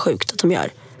som är så himla sjukt att de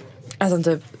gör? Att de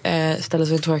typ ställer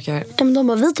sig och twerkar. Men de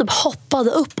bara, vi typ hoppade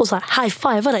upp och så här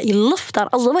high-fivade i luften.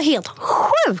 Alltså det var helt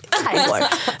sjukt här igår.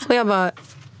 Och jag bara,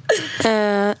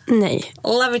 nej.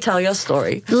 Let me tell you a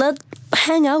story.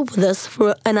 Hang out with us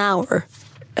for an hour.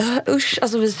 Usch,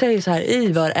 alltså vi säger så här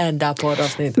i varenda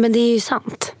poddavsnitt. Men det är ju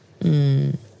sant.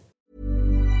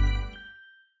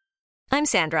 I'm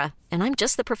Sandra, and I'm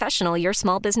just the professional your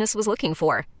small business was looking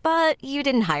for. But you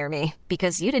didn't hire me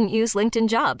because you didn't use LinkedIn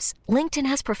Jobs. LinkedIn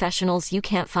has professionals you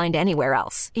can't find anywhere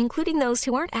else, including those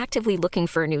who aren't actively looking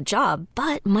for a new job,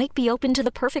 but might be open to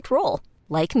the perfect role,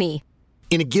 like me.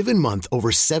 In a given month, over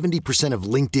 70% of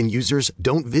LinkedIn users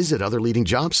don't visit other leading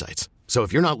job sites. So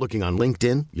if you're not looking on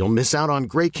LinkedIn, you'll miss out on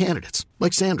great candidates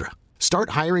like Sandra.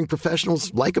 Start hiring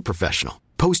professionals like a professional.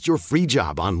 Post your free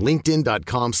job on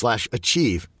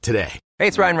linkedin.com/achieve today. Hey,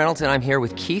 it's Ryan Reynolds, and I'm here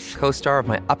with Keith, co-star of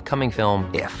my upcoming film,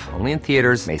 If, only in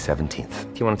theaters May 17th.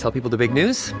 Do you want to tell people the big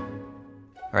news?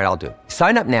 All right, I'll do it.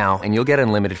 Sign up now and you'll get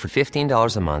unlimited for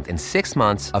 $15 a month and 6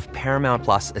 months of Paramount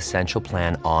Plus Essential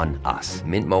Plan on us.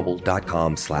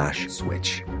 MintMobile.com/switch.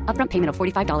 Upfront payment of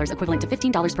 $45 equivalent to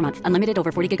 $15 per month. Unlimited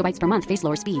over 40 gigabytes per month. Face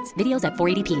lower speeds. Videos at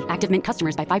 480p. Active Mint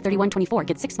customers by 531.24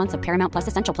 get 6 months of Paramount Plus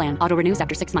Essential Plan. Auto renews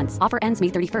after 6 months. Offer ends May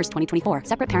 31st, 2024.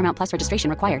 Separate Paramount Plus registration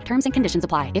required. Terms and conditions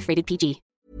apply if rated PG.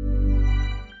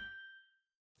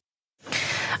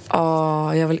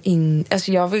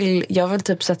 Jag vill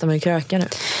typ sätta mig i kröka nu.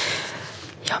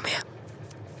 Jag med.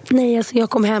 Nej, alltså jag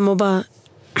kom hem och bara,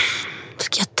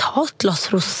 ska jag ta ett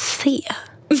glas rosé?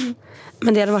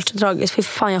 Men det hade varit så tragiskt. För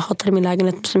fan, jag hatade min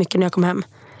lägenhet så mycket när jag kom hem.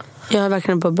 Jag har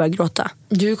verkligen börjat gråta.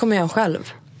 Du kommer hem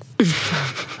själv.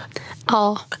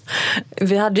 Ja.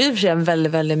 Vi hade ju i och för sig en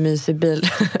väldigt, väldigt mysig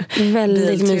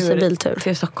Väldigt mysig biltur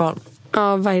till Stockholm.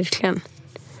 Ja, verkligen.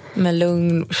 Med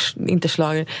lugn, inte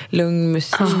slager, lugn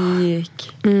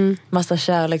musik, massa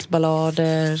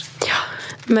kärleksballader. Ja.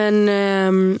 Men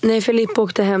när Filippa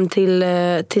åkte hem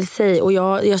till sig och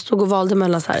jag stod och valde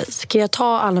mellan så här, ska jag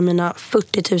ta alla mina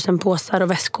 40 000 påsar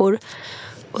och väskor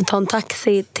och ta en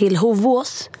taxi till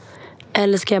Hovås,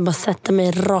 eller ska jag bara sätta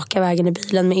mig raka vägen i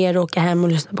bilen med er och åka hem och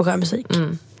lyssna på sjömusik?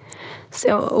 Så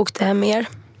jag åkte hem med er.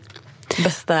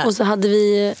 Bästa. Och så hade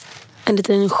vi en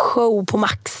liten show på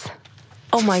Max.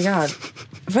 Oh my god.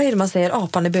 Vad är det man säger?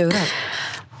 Apan i buren?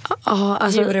 Ja,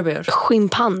 alltså Djur i bur.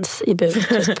 Schimpans i bur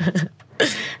typ.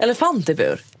 Elefant i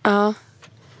bur. Ja.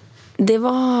 Det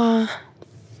var...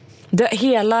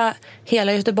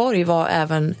 Hela Göteborg var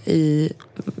även i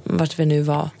vart vi nu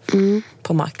var.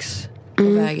 På Max. På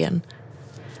vägen.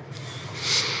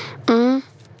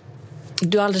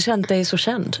 Du har aldrig känt dig så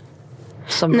känd?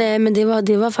 Nej, men det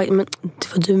var faktiskt... Men det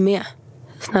var du med.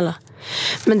 Snälla.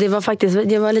 Men det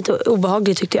var lite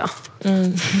obehagligt, tyckte jag.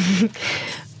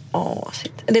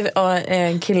 Shit. Det var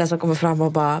en kille som kommer fram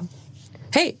och bara,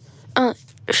 hej!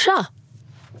 Tja!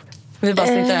 Vi bara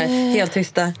sitter där helt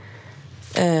tysta.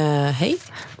 Hej.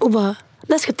 Och bara,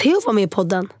 när ska Theo vara med i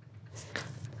podden?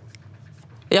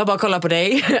 Jag bara kollar på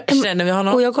dig. Känner vi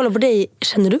honom? Och jag kollar på dig,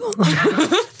 känner du honom?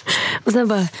 Och sen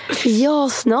bara, ja,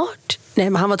 snart. Nej,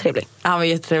 men han var trevlig. Han var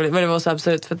jättetrevlig, men det var så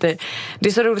absurt. För det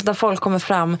är så roligt när folk kommer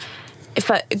fram.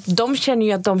 För de känner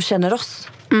ju att de känner oss.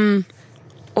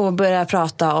 Och börjar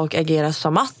prata och agera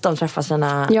som att de träffar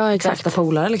sina bästa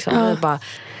polare liksom. Ja. Och bara,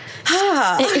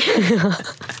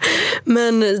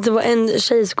 men det var en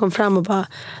tjej som kom fram och bara,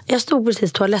 jag stod precis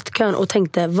i toalettkön och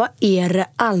tänkte, vad är det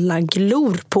alla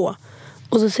glor på?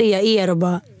 Och så ser jag er och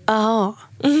bara, aha.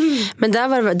 Men där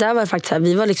var det faktiskt så här,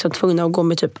 vi var liksom tvungna att gå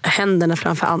med typ händerna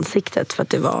framför ansiktet för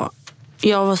att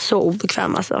jag var så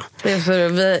obekväm alltså.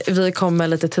 Vi kommer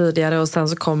lite tidigare och sen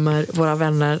så kommer våra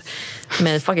vänner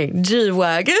med fucking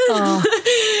G-Wagon.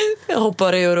 Jag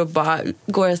hoppar ur och bara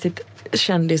går jag sitt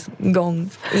kändisgång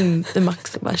in i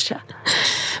Max och bara tja.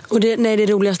 Och det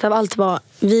roligaste av allt var,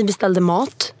 vi beställde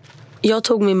mat. Jag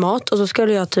tog min mat och så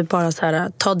skulle jag typ bara så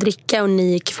här, ta dricka och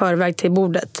ni gick förväg till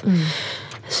bordet.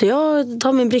 Så jag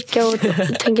tar min bricka och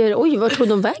tänker, oj, vad tog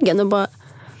de vägen? Och bara,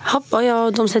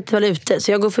 ja, de sätter väl ute.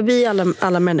 Så jag går förbi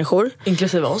alla människor.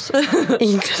 Inklusive oss.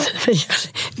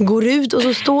 Går ut och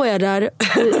så står jag där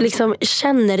och liksom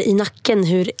känner i nacken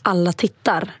hur alla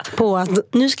tittar på att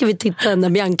nu ska vi titta när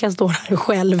Bianca står här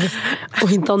själv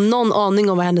och inte har någon aning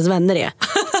om vad hennes vänner är.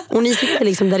 Och ni sitter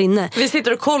liksom där inne. Vi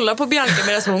sitter och kollar på Bianca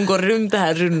medan hon går runt det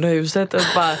här runda huset och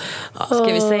bara,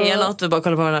 ska vi säga något? Vi bara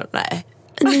kollar på henne. Nej.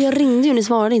 Jag ringde ju, ni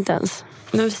svarade inte ens.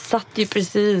 Men vi satt ju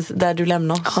precis där du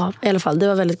lämnade oss. Ja, i alla fall, det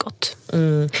var väldigt gott.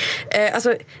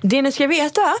 Alltså, det ni ska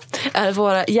veta är att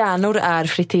våra hjärnor är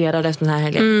friterade efter den här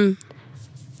helgen.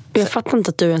 Jag fattar inte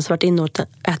att du ens varit inne och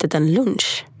ätit en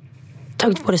lunch.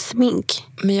 Tagit på dig smink.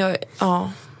 Men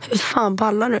Hur fan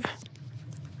pallar du?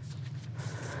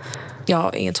 Jag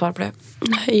har inget svar på det.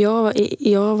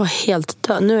 Jag var helt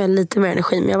död. Nu är jag lite mer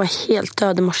energi, men jag var helt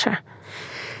död i morse.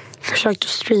 Försökt att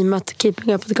streama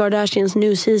Keeping Up with the Kardashians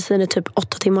new season i typ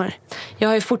 8 timmar. Nu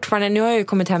har jag ju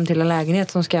kommit hem till en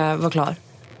lägenhet som ska vara klar.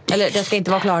 Eller den ska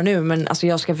inte vara klar nu, men alltså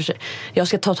jag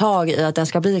ska ta tag i att den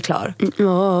ska bli klar.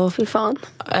 Ja, fy fan.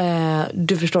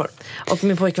 Du förstår. Och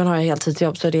min pojkvän har ett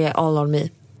heltidsjobb, så det är all on me.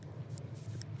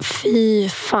 Fy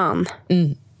fan.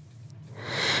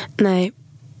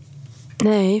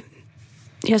 Nej.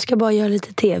 Jag ska bara göra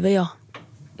lite tv, ja.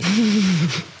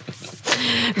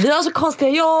 Vi har så konstiga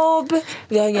jobb.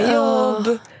 Vi har inga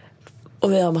jobb.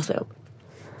 Och vi har massa jobb.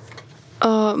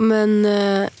 Ja, men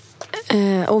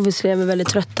obviously är vi väldigt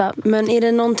trötta. Men är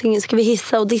det någonting, ska vi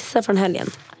hissa och dissa från helgen?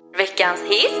 Veckans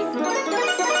hiss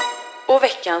och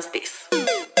veckans diss.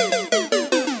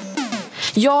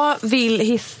 Jag vill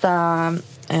hissa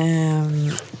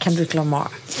Kendrick Lamar.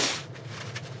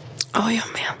 Ja, jag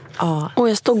med. Ja. Och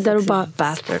jag stod där och bara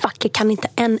bastard. fuck, jag kan inte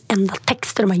en enda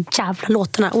text i de här jävla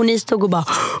låtarna. Och ni stod och bara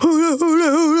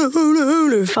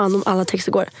fan, om alla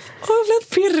texter går. Jag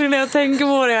blir pirrig när jag tänker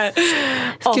på det.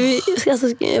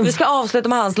 Vi ska avsluta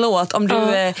med hans låt. Om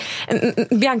du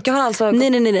Bianca har alltså...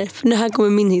 Nej, för det här kommer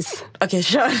min hiss. Okej,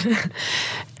 kör.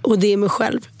 Och det är mig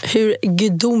själv. Hur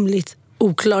gudomligt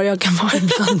oklar jag kan vara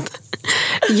ibland.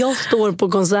 Jag står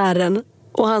på konserten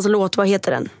och hans låt, vad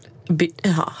heter den?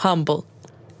 Humble.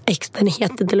 Den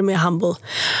heter till och med Humble.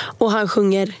 Och han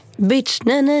sjunger bitch,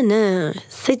 na,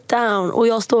 sit down. Och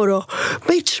jag står och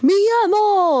bitch, mi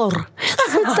amor,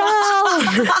 sit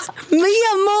down, mi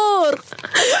amor.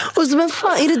 Och så, men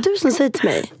fan, är det du som säger till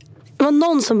mig? Det var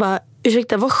någon som bara,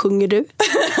 ursäkta, vad sjunger du?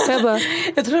 Och jag bara,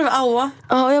 jag tror det var Aua.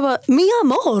 Ja, jag bara, mi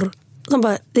amor. De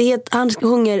bara, han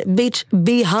sjunger bitch,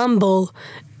 be humble.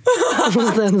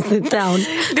 Och sen sit down.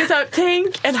 Det är så här,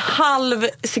 tänk en halv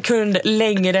sekund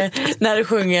längre när du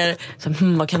sjunger så,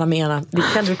 vad kan han mena? Det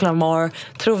kan du Lamar.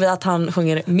 Tror vi att han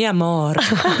sjunger Miamar.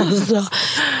 Alltså,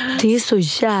 det är så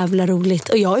jävla roligt.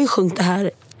 Och jag har ju sjungit det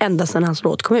här ända sedan hans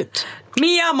låt kom ut.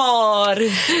 Miamar.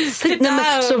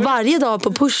 Så varje dag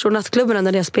på Push och nattklubbarna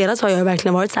när det har spelats har jag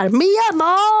verkligen varit så här: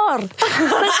 Miamar, sit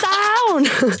down.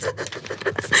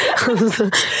 Alltså,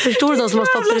 förstår du de som har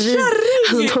stått bredvid?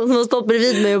 Alltså, de som har stått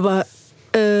bredvid mig och bara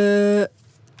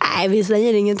nej, vi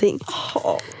säger ingenting.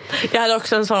 Jag hade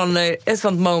också ett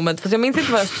sånt moment, för jag minns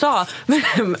inte vad jag sa.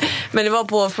 Men det var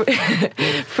på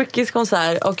Frickys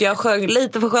konsert. Och jag sjöng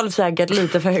lite för självsäkert,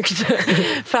 lite för högt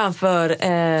framför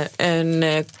en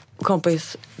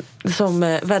kompis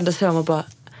som vände sig om och bara,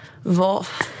 vad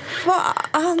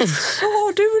fan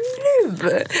sa du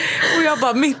nu? Och jag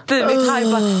bara mitt i mitt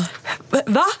hype bara,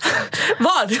 va?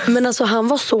 Vad? Men alltså han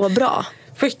var så bra.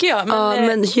 Fricky, ja.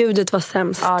 Men ljudet var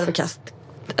sämst. Ja, det var kast.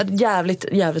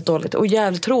 Jävligt dåligt och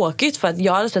jävligt tråkigt, för att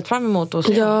jag hade sett fram emot att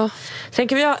se. Ja. Sen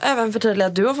kan vi även förtydliga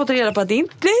att du har fått reda på att det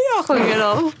inte är jag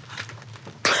sjunger om.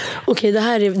 Okej, det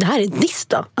här är ett diss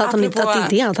då. Att det inte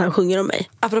är att han sjunger om mig.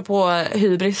 Apropå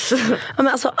hybris. Ja, men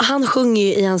alltså, han sjunger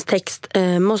ju i hans text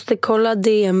måste kolla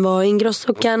DM vad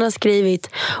Ingrosso kan ha skrivit.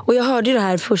 Och jag hörde ju det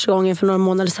här första gången för några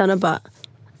månader sedan och bara,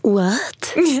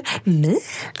 what? Me?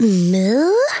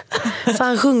 För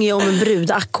han sjunger ju om en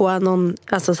brud, Aqua, någon,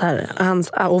 alltså så här,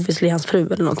 obviously hans fru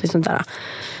eller någonting sånt där.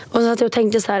 Och så att jag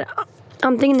tänkte så här,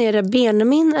 antingen är det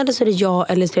Benjamin eller så är det jag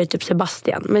eller så är det typ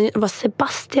Sebastian. Men jag bara,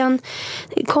 Sebastian,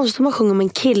 det är konstigt om man sjunger om en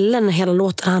kille när hela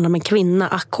låten handlar om en kvinna,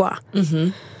 Aqua.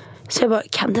 Så jag bara,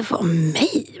 kan det vara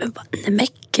mig? Jag bara, nej men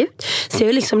gud. Så jag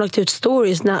har liksom lagt ut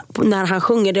stories när han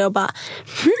sjunger det och bara,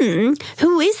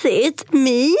 who is it?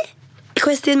 Me?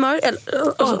 Question mark?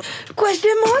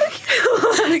 Question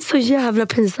mark? Så jävla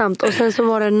pinsamt. Och sen så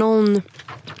var det någon,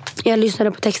 jag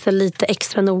lyssnade på texten lite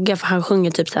extra noga, för han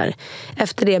sjunger typ så här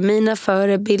efter det, mina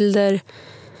förebilder,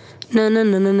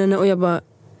 nej. Och jag bara,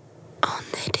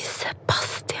 nej, det är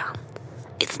Sebastian.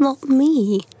 It's not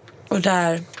me. Och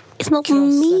där it's not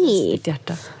me. Ditt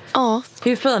hjärta. Ja.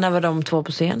 Hur fina var de två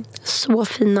på scen? Så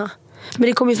fina. Men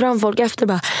det kom ju fram folk efter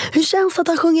bara, hur känns det att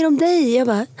han sjunger om dig? Jag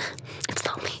bara, it's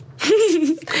not me.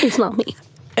 It's not me.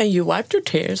 And you wiped your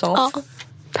tears off. Ja.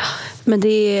 Men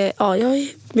det är, ja,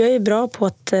 jag är bra på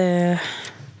att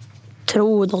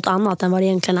tro något annat än vad det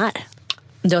egentligen är.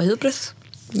 Du har hybris.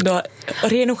 Du har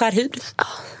ren och skär hybris. Ja,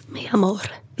 med amor.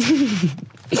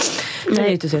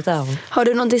 Nej, du ser det. Har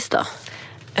du någon diss då?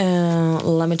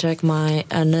 Let me check my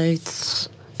notes.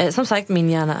 Som sagt, min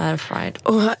hjärna är fried.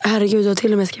 Herregud, jag har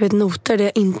till och med skrivit noter. Det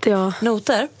är inte jag.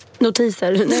 Noter?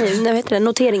 Notiser. Nej, vet det?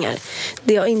 Noteringar.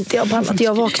 Det är inte jag pallat.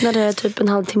 Jag vaknade typ en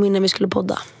halvtimme innan vi skulle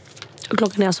podda. Och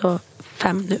klockan är alltså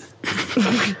 5 nu.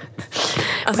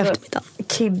 Alltså,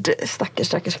 Kid,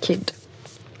 stackars Kid.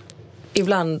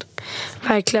 Ibland.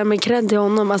 Verkligen, men cred till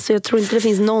honom. Alltså, jag tror inte det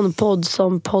finns någon podd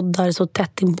som poddar så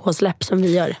tätt in på släpp som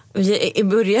vi gör. I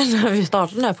början när vi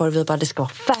startade den här podden, vi bara, det ska vara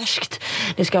färskt.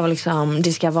 Det ska vara liksom,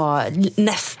 det ska vara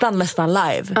nästan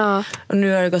live. Ja. Och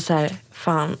nu har det gått så här,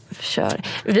 fan, kör.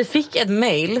 Vi fick ett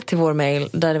mail till vår mail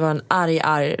där det var en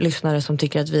arg lyssnare som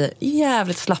tycker att vi är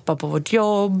jävligt slappa på vårt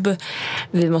jobb.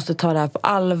 Vi måste ta det här på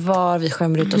allvar. Vi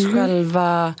skämmer ut oss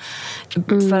själva.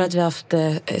 För att vi har haft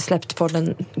släppt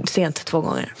podden sent 2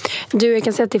 gånger. Du, jag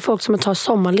kan säga att det är folk som tar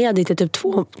sommarledigt i typ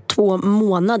 2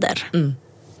 månader.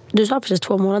 Du sa precis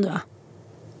 2 månader, va?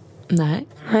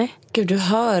 Nej. Gud, du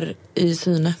hör i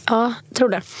syne. Ja, tror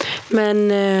det. Men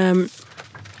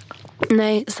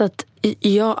nej, så att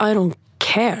I don't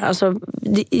care. Alltså,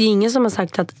 det är ingen som har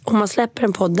sagt att om man släpper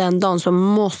en podd den dagen så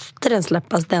måste den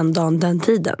släppas den dagen, den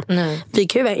tiden. Nej. Vi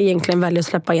kan ju egentligen välja att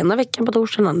släppa ena veckan på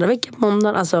torsdagen, andra veckan på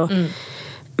måndagen. Alltså,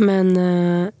 men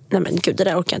nej men gud, det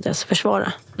där orkar jag inte ens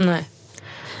försvara. Nej.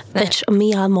 Bitch,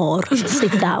 mi amor,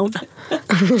 sit down.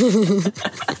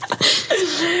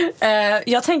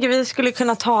 Jag tänker vi skulle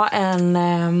kunna ta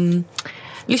en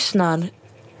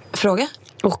lyssnarfråga.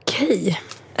 Okej.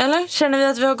 Eller? Känner vi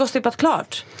att vi har gossipat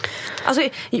klart? Alltså,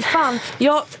 fan,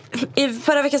 i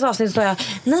förra veckans avsnitt sa jag,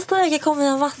 nästa vecka kommer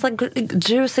jag ha massa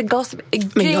juicy gossip.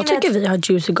 Men jag tycker vi har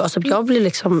juicy gossip. Jag blir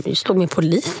liksom, stod med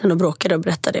polisen och bråkade och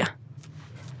berättade det.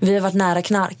 Vi har varit nära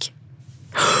knark.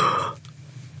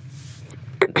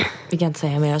 Vi kan inte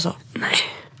säga mer än så. Nej,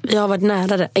 vi har varit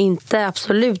nära det.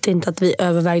 Absolut inte att vi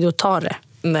övervägde att ta det.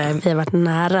 Nej. Vi har varit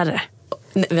nära det.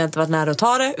 Vi har inte varit nära att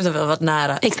ta det, utan vi har varit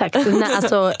nära. Exakt,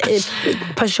 alltså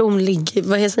personlig,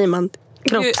 vad säger man?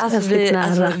 Kroppsmässigt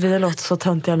nära. Vi låter så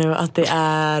töntiga nu att det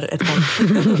är ett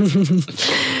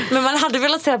men man hade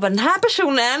velat säga att den här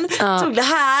personen tog det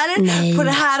här på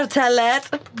det här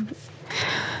hotellet.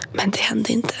 Men det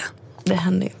hände inte. Det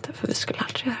hände inte, för vi skulle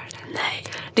aldrig göra det. Nej.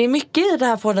 Det är mycket i det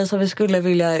här podden som vi skulle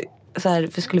vilja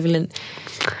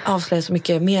avslöja så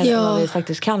mycket mer än vad vi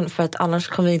faktiskt kan, för att annars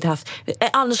skulle inte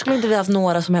vi haft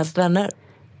några som helst vänner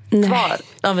kvar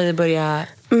om vi börjar.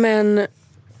 Men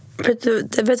vet du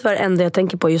vad det enda jag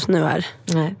tänker på just nu är?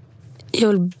 Nej.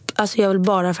 Jag vill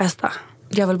bara festa.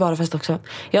 Jag vill bara festa också.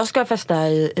 Jag ska festa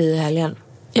i helgen.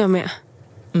 Jag med.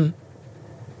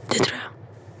 Det tror jag.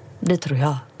 Det tror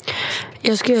jag.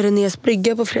 Jag ska göra Nes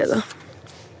brygga på fredag.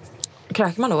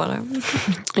 Kröker man då, eller?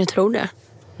 Jag tror det.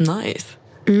 Nice.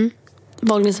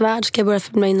 Wahlgrens värld ska jag börja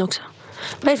filma in också.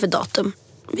 Vad är det för datum?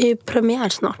 Det är ju premiär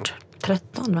snart.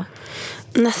 13, va?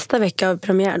 Nästa vecka har vi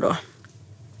premiär då.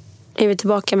 Är vi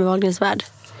tillbaka med Wahlgrens värld.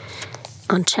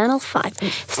 On Channel 5.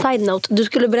 Side note, du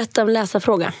skulle berätta om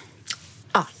läsarfråga.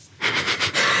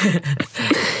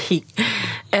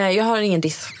 Jag har ingen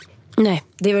diss. Nej.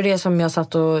 Det var det som jag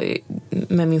satt och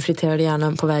med min friterade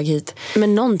hjärna på väg hit.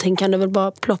 Men någonting kan du väl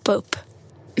bara ploppa upp?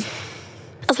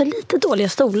 Alltså lite dåliga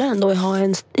stolar ändå att ha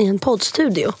i en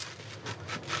poddstudio.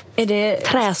 Är det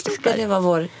trästolar? Det var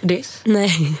vår diss.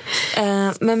 Nej.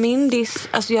 Men min diss,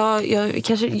 alltså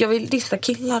jag vill dissa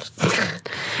killar.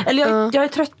 Eller jag är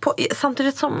trött på,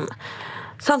 samtidigt som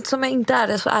jag inte är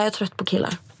det, så är jag trött på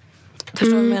killar. Förstår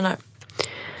du vad jag menar?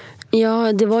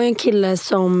 Ja, det var ju en kille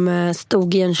som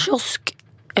stod i en kiosk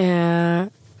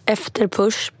efter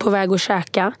Push på väg att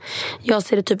käka. Jag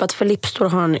ser det typ att Filip står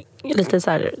och har en lite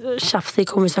så här tjafsig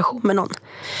konversation med någon.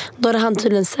 Då hade han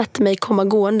tydligen sett mig komma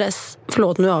gåendes.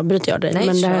 Förlåt, nu avbryter jag dig. Nej,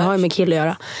 men det här har ju med kille att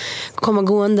göra. Komma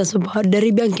gåendes och bara, där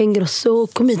är Bianca Ingrosso.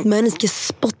 Kom hit med henne, ska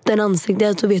spotta en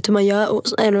ansiktet och vet hur man gör.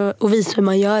 Och visa hur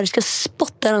man gör. Ska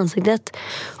spotta en ansiktet.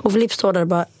 Och Filip står där och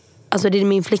bara, alltså det är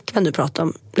min flickvän du pratar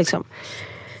om liksom.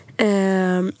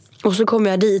 Och så kom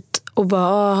jag dit och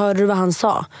bara, hörde du vad han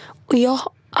sa? Och jag,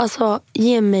 alltså,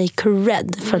 ge mig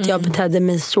cred för att jag betedde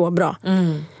mig så bra.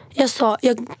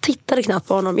 Jag tittade knappt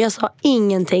på honom. Jag sa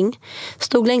ingenting.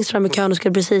 Stod längst fram i kön och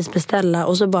skulle precis beställa.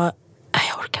 Och så bara, nej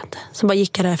jag orkar inte. Så bara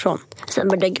gick jag därifrån. Sen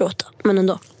började jag gråta, men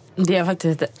ändå. Det är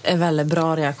faktiskt en väldigt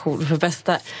bra reaktion. För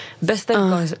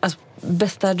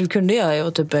bästa du kunde göra är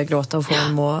att typ börja gråta och få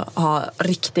honom att ha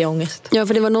riktig ångest. Ja,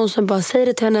 för det var någon som bara, säg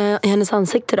det till henne i hennes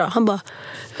ansikte då. Han bara,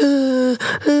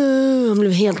 han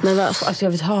blev helt nervös. Alltså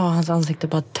jag vill ha hans ansikte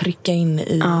bara trycka in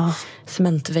i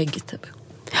cementvägg typ.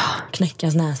 Knäcka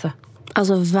hans näsa.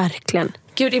 Alltså verkligen.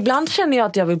 Gud, ibland känner jag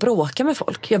att jag vill bråka med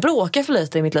folk. Jag bråkar för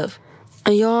lite i mitt liv.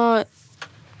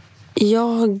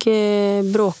 Jag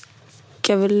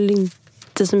bråkar väl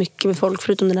inte så mycket med folk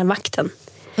förutom den här vakten.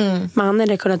 Men han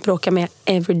hade kunnat bråka med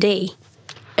every day.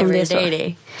 Every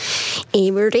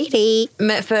day.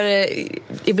 Men för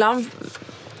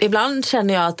ibland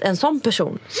känner jag att en sån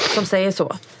person som säger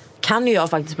så kan ju jag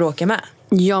faktiskt bråka med.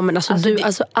 Ja, men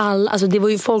alltså, det var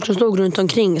ju folk som stod runt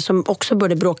omkring som också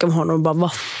började bråka med honom och bara,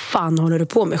 vad fan håller du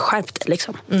på med? Skärp dig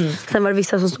liksom. Sen var det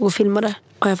vissa som stod och filmade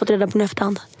och jag har fått reda på den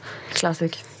efterhand.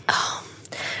 Klassik.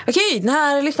 Okej, den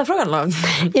här lyssnarfrågan då.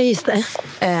 Ja, just det.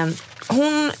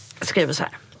 Hon skriver så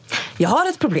här: jag har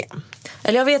ett problem.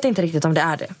 Eller jag vet inte riktigt om det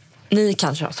är det. Ni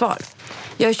kanske har svar.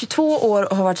 Jag är 22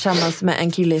 år och har varit tillsammans med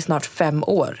en kille i snart 5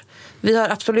 år. Vi har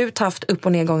absolut haft upp-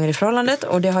 och nedgångar i förhållandet,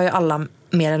 och det har ju alla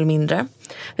mer eller mindre.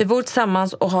 Vi bor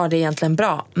tillsammans och har det egentligen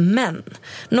bra. Men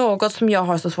något som jag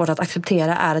har så svårt att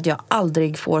acceptera är att jag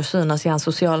aldrig får synas i hans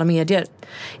sociala medier.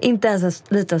 Inte ens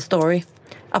en liten story.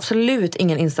 Absolut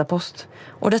ingen instapost.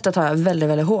 Och detta tar jag väldigt,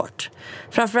 väldigt hårt.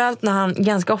 Framförallt när han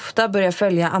ganska ofta börjar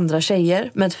följa andra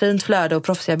tjejer med ett fint flöde och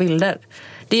proffsiga bilder.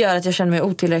 Det gör att jag känner mig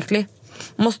otillräcklig.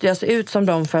 Måste jag se ut som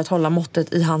dem för att hålla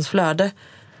måttet i hans flöde?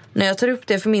 När jag tar upp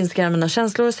det förminskar han mina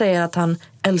känslor och säger att han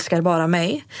älskar bara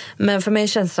mig. Men för mig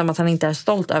känns det som att han inte är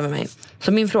stolt över mig.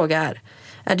 Så min fråga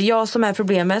är det jag som är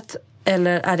problemet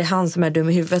eller är det han som är dum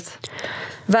i huvudet?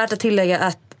 Värt att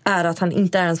tillägga är att han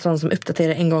inte är en sån som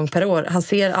uppdaterar en gång per år. Han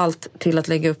ser allt till att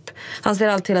lägga upp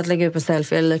en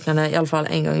selfie eller liknande, i alla fall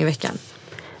en gång i veckan.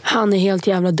 Han är helt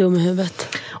jävla dum i huvudet.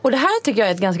 Och det här tycker jag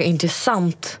är ett ganska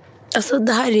intressant... Alltså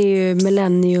det här är ju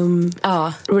millennium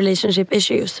relationship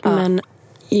issues. Men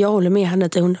jag håller med henne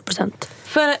till 100%.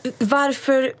 För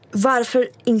varför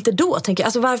inte då, tänker jag?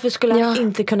 Alltså varför skulle han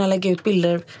inte kunna lägga ut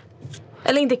bilder?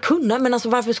 Eller inte kunna, men alltså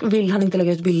varför vill han inte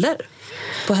lägga ut bilder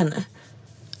på henne?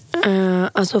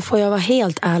 Alltså får jag vara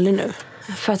helt ärlig nu?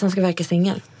 För att han ska verka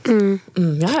singel.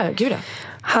 Ja, gud.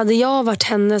 Hade jag varit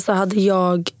henne så hade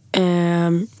jag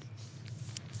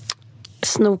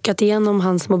snokat igenom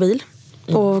hans mobil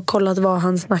och kollat vad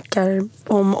han snackar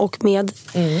om och med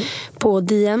på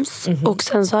DMs. Och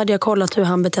sen så hade jag kollat hur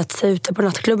han betett sig ute på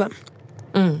nattklubben.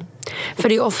 För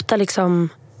det är ofta liksom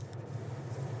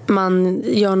man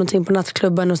gör någonting på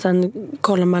nattklubben och sen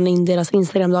kollar man in deras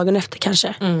Instagram dagen efter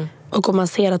kanske. Och om man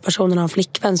ser att personen har en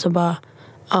flickvän så bara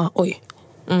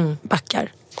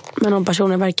backar. Men om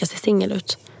personen verkar se singel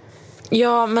ut.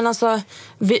 Ja, men alltså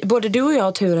både du och jag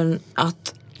har turen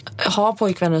att ha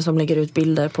pojkvänner som lägger ut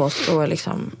bilder på oss och är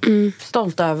liksom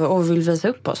stolta över och vill visa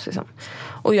upp oss liksom.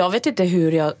 Och jag vet inte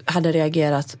hur jag hade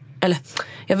reagerat, eller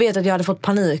jag vet att jag hade fått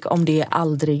panik om det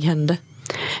aldrig hände.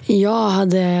 Jag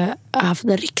hade haft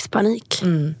en rikspanik.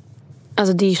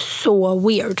 Alltså det är så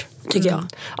weird, tycker jag.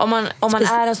 Om man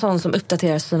är en sån som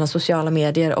uppdaterar sina sociala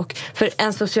medier, och för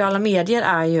en sociala medier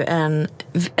är ju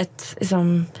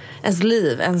ens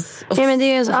liv, ja, men det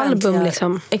är ens album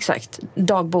liksom. Exakt,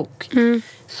 dagbok.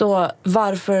 Så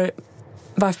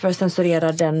varför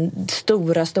censurera den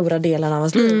stora delen av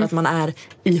ens liv, att man är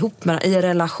ihop med, i en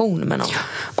relation med någon?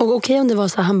 Och okej, om det var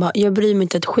så här, han bara, jag bryr mig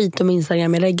inte ett skit om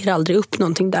Instagram, jag lägger aldrig upp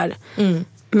någonting där.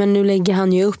 Men nu lägger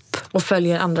han ju upp och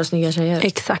följer andra snygga tjejer.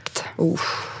 Exakt.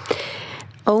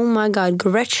 Oh my god,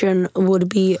 Gretchen would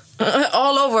be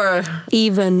all over,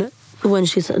 even when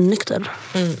she's nykter.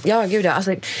 Ja, gud ja.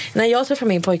 Alltså, när jag träffade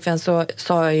min pojkvän så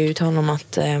sa jag ju till honom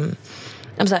att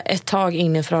ett tag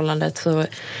in i förhållandet så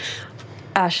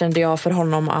erkände jag för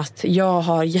honom att jag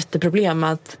har jätteproblem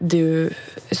med att du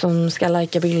som ska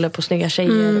lajka bilder på snygga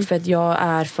tjejer, för att jag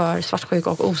är för svartsjuk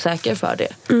och osäker för det.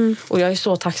 Och jag är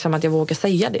så tacksam att jag vågar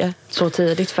säga det så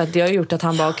tidigt, för att det har gjort att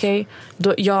han bara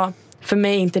för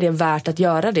mig är inte det värt att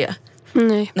göra det.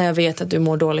 Nej. När jag vet att du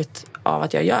mår dåligt av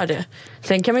att jag gör det.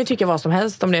 Sen kan man ju tycka vad som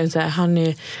helst om det. Så här, han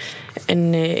är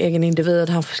en egen individ,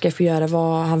 han ska få göra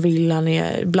vad han vill, han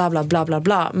är bla bla bla bla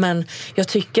bla. Men jag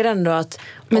tycker ändå att...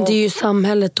 Men det är ju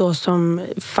samhället då som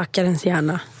fuckar ens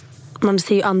hjärna. Man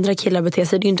ser ju andra killar bete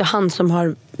sig. Det är ju inte han som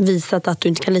har visat att du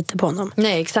inte kan lita på honom.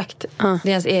 Nej, exakt.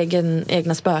 Det är hans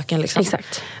egna spöken liksom.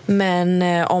 Exakt. Men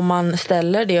om man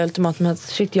ställer det ultimat med att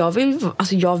shit, jag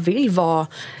vill vara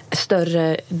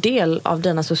större del av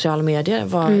dina sociala medier,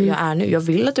 vad jag är nu. Jag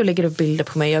vill att du lägger upp bilder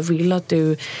på mig. Jag vill att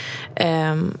du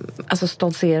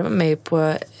stoltserar med mig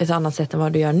på ett annat sätt än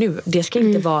vad du gör nu. Det ska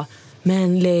inte vara,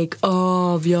 men lägg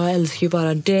av, jag älskar ju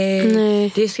bara dig.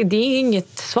 Nej. Det är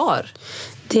inget svar.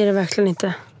 Det är det verkligen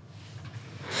inte.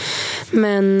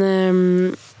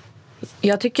 Men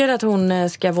jag tycker att hon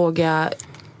ska våga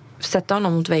sätta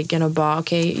honom mot väggen och bara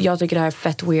okej, jag tycker det här är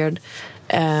fett weird.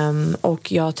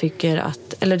 Och jag tycker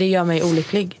att, eller det gör mig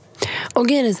olycklig. Och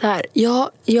grejen är så här,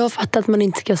 jag fattar att man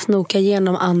inte ska snoka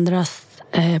igenom andras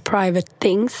private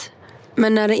things.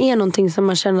 Men när det är någonting som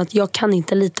man känner att jag kan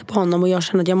inte lita på honom och jag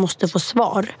känner att jag måste få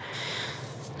svar,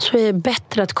 så är det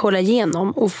bättre att kolla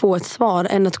igenom och få ett svar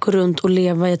än att gå runt och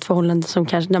leva i ett förhållande som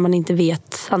kanske, när man inte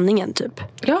vet sanningen typ.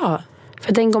 Ja.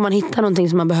 För tänk om man hittar någonting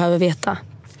som man behöver veta.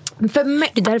 För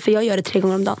mig... Det är därför jag gör det 3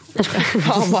 gånger om dagen.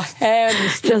 Fan vad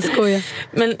hemskt. Jag skojar.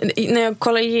 Men när jag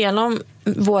kollar igenom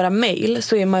våra mejl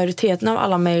så är majoriteten av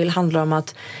alla mejl handlar om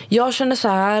att jag känner så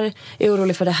här, är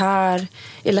orolig för det här,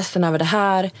 är ledsen över det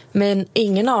här, men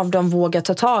ingen av dem vågar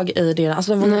ta tag i det.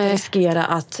 Alltså de vågar inte riskera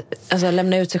att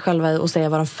lämna ut sig själva och säga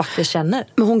vad de faktiskt känner.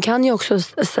 Men hon kan ju också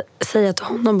säga till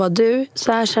honom bara, du,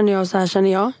 så här känner jag och så här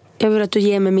känner jag. Jag vill att du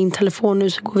ger mig min telefon nu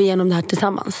så går vi igenom det här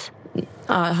tillsammans.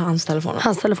 Ja, hans telefon.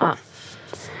 Hans telefon. Ja.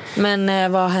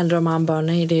 Men vad händer om han bara,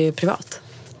 nej, det är ju privat?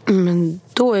 Men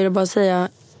då är det bara att säga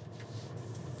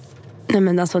nej,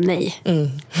 men alltså nej.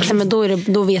 Nej, men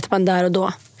då vet man där och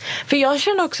då. För jag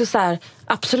känner också så här,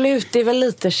 absolut, det är väl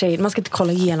lite shade. Man ska inte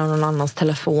kolla igenom någon annans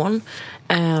telefon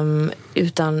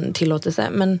utan tillåtelse.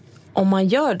 Men om man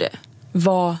gör det,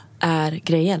 vad är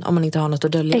grejen om man inte har något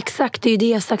att dölja? Exakt, det är ju det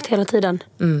jag sagt hela tiden.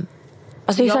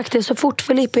 Alltså Exakt, det så fort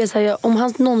Filippe säger, om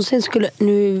han någonsin skulle,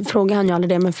 nu frågar han ju aldrig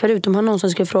det, men förut om han någonsin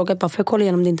skulle fråga, bara, får jag kolla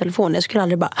igenom din telefon? Jag skulle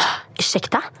aldrig bara,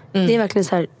 ursäkta? Det är verkligen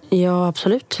så här, ja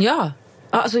absolut. Ja.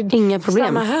 Alltså, inga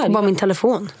problem, här, bara min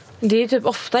telefon. Det är typ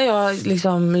ofta jag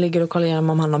liksom ligger och kollar igenom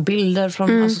om han har bilder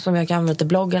från, alltså, som jag kan använda till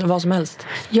bloggen eller vad som helst.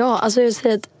 Ja, alltså jag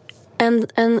säger att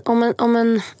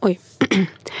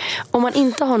om man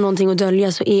inte har någonting att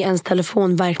dölja så är ens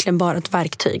telefon verkligen bara ett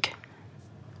verktyg.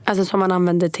 Alltså som man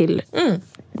använder till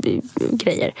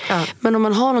grejer. Ja. Men om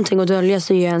man har någonting att dölja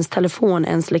så är ens telefon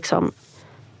ens liksom,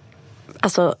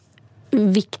 alltså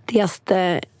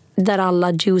viktigaste, där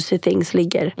alla juicy things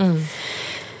ligger.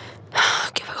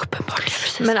 Gud vad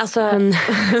uppenbart. Men alltså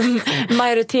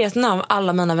majoriteten av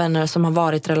alla mina vänner som har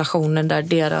varit i relationer där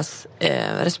deras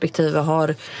respektive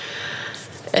har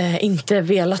inte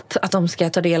velat att de ska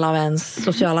ta del av ens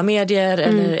sociala medier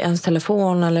eller ens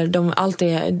telefon, eller allt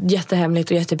är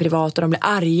jättehemligt och jätteprivat och de blir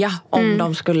arga om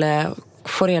de skulle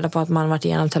få reda på att man varit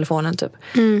igenom telefonen typ.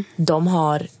 De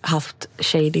har haft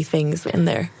shady things in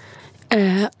there.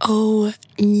 Oh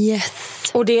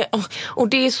yes. Och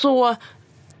det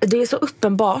är så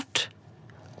uppenbart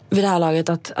vid det här laget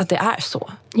att det är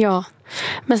så. Ja.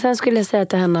 Men sen skulle jag säga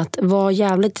till henne att var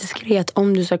jävligt diskret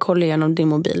om du ska kolla igenom din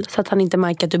mobil. Så att han inte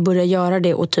märker att du börjar göra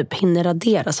det och typ hinner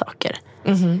radera saker.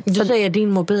 Du säger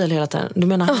din mobil hela tiden. Du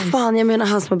menar hans? Fan, jag menar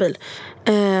hans mobil.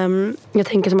 Jag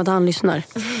tänker som att han lyssnar.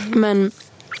 Men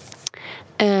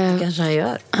kanske han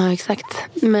gör. Ja, exakt.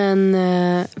 Men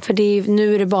för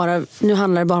nu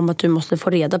handlar det bara om att du måste få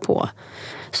reda på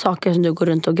saker som du går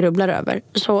runt och grubblar över.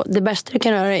 Så det bästa du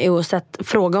kan göra är att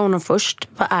fråga honom först.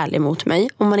 Var ärlig mot mig.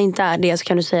 Om man inte är det så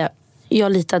kan du säga,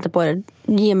 jag litar inte på det.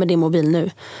 Ge mig din mobil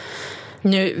nu.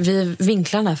 Nu, vi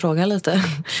vinklar den här frågan lite.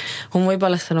 Hon var ju bara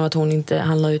ledsen av att hon inte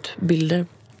handlade ut bilder.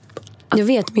 Jag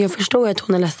vet, men jag förstår att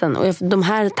hon är ledsen. Och de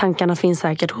här tankarna finns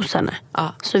säkert hos henne.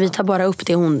 Ja. Så vi tar bara upp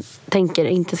det hon tänker,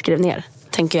 inte skrev ner.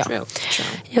 Tänker jag. True.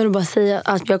 Jag vill bara säga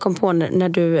att jag kom på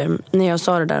när jag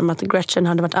sa det där om att Gretchen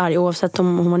hade varit arg oavsett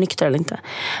om hon var nykter eller inte.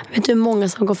 Vet du hur många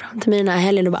som går fram till mig den här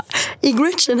helgen och bara, är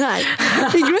Gretchen här?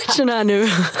 Är Gretchen här nu?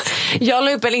 Jag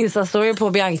la upp en Insta-story på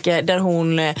Bianca där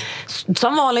hon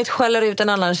som vanligt skäller ut en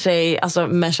annan tjej, alltså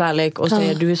med kärlek, och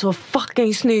säger du är så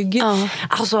fucking snygg.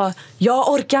 Alltså, jag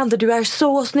orkar inte, du är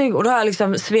så snygg. Och då har jag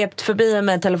liksom svept förbi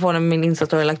med telefonen med min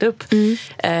Insta-story lagt upp.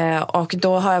 Och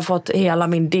då har jag fått hela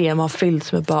min DM har fyllts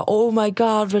med bara, oh my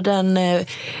god,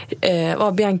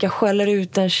 vad Bianca skäller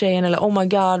ut den tjejen, eller oh my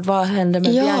god, vad händer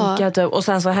med Bianca typ. Och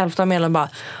sen så hälften av medlen bara,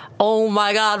 oh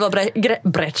my god, vad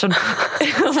Gretchen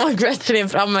vad Gretchen är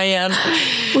framme igen.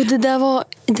 Och det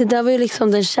där var ju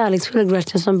liksom den kärleksfulla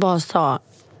Gretchen som bara sa,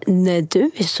 nej,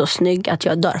 du är så snygg att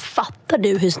jag dör. Fattar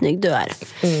du hur snygg du är?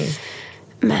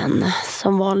 Men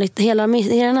som vanligt, hela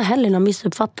den här helgen har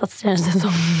missuppfattats, känns det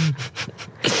som.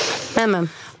 Men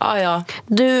ja.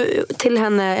 Du, till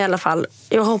henne i alla fall,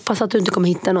 jag hoppas att du inte kommer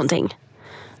hitta någonting.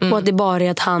 Och att det bara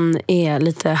är att han är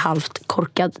lite halvt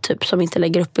korkad typ, som inte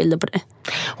lägger upp bilder på det.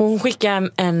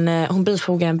 Hon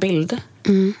bifogar en bild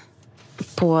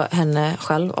på henne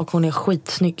själv och hon är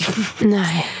skitsnygg.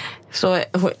 Nej. Så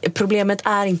problemet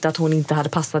är inte att hon inte hade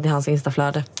passat i hans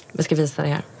instaflöde. Jag ska visa det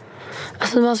här.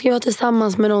 Alltså man ska ju vara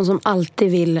tillsammans med någon som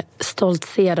alltid vill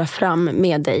stoltsera fram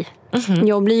med dig.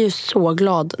 Jag blir ju så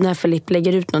glad när Filippe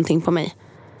lägger ut någonting på mig.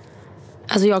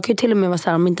 Alltså jag kan ju till och med vara så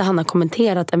här, om inte han har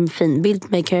kommenterat en fin bild på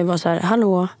mig, kan jag ju vara så här,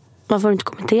 hallå, man får inte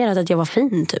kommenterat att jag var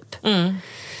fin typ.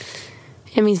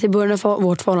 Jag minns i början av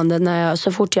vårt förhållande när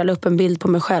så fort jag la upp en bild på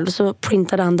mig själv så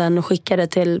printade han den och skickade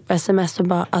till sms och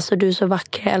bara, alltså du är så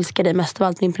vacker, jag älskar dig mest av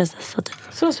allt, min prinsessa typ.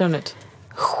 Så ser hon ut.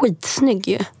 Skitsnygg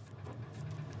ju.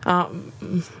 Ja,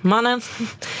 mannen.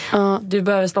 Du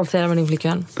behöver stoltsera med din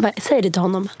flickvän. Säg det till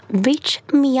honom. Bitch,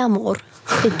 mi amor.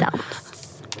 Sit down.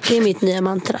 Det är mitt nya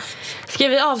mantra. Ska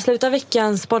vi avsluta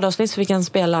veckans poddavsnitt så vi kan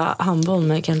spela handboll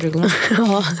med Kendrick Lamar?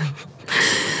 Ja.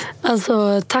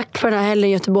 Alltså, tack för den här helgen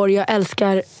i Göteborg. Jag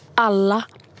älskar alla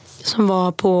som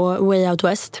var på Way Out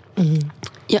West.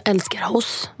 Jag älskar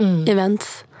oss,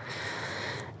 events.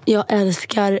 Jag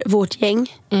älskar vårt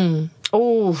gäng.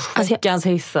 Veckans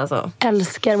hiss alltså.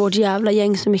 Älskar vårt jävla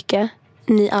gäng så mycket.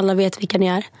 Ni alla vet vilka ni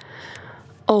är.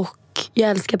 Och jag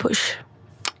älskar Push.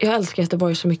 Jag älskar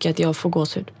Göteborg så mycket att jag får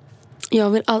gåshud.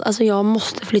 Jag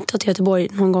måste flytta till Göteborg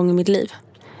någon gång i mitt liv.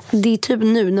 Det är typ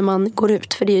nu när man går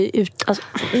ut. För det är ut alltså.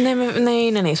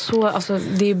 Nej. Så, alltså,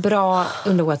 det är bra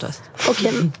under Way Out West.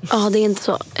 Okej, ja det är inte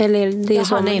så. Eller det är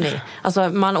så. Nej. Alltså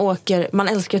man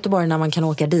älskar Göteborg när man kan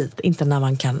åka dit. Inte när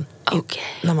man kan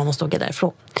när man måste åka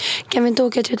därifrån. Kan vi inte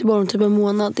åka till Göteborg om typ en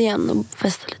månad igen och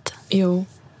festa lite? Jo.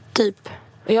 Typ.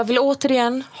 Jag vill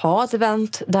återigen ha ett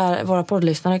event där våra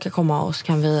poddlyssnare kan komma och så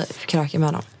kan vi kröka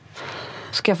med dem.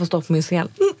 Ska jag få stå på min scen?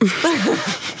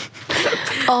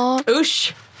 Ja.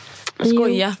 Usch!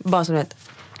 Skoja, bara som det.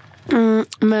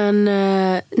 Men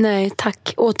nej,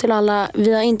 tack. Och till alla,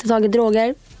 vi har inte tagit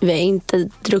droger. Vi har inte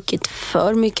druckit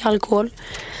för mycket alkohol.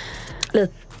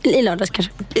 I lördags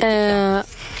kanske.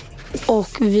 Och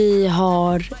vi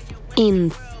har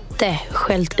inte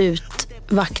skällt ut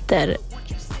vakter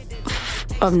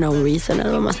of no reason,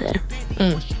 eller vad man säger.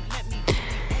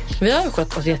 Vi har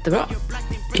skött oss jättebra.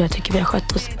 Jag tycker vi har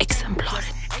skött oss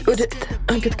exemplariskt.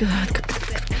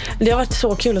 Det har varit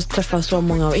så kul att träffa så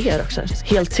många av er också.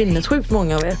 Helt sinnessjukt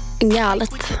många av er.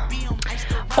 Galet.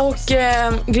 Och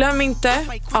glöm inte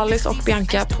Alice och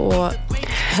Bianca på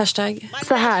hashtag.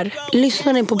 Så här,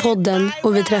 lyssnar ni på podden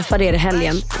och vi träffar er i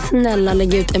helgen, snälla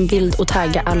lägg ut en bild och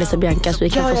tagga Alice och Bianca så vi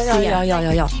kan få se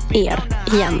er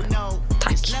igen.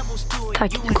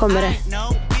 Tack, nu kommer det.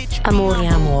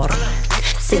 Amor.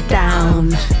 Sit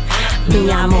down.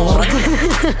 Mi amor.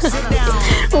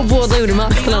 Och båda gjorde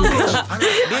masken.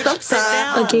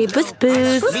 Okej, puss. Sit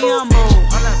down.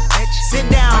 Sit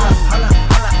down.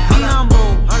 Be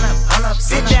humble.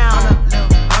 Sit down.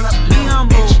 Be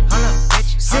humble.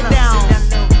 Sit down.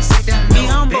 Be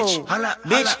humble.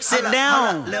 Bitch, sit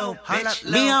down.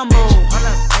 Be humble.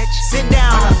 Sit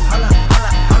down.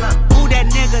 Who that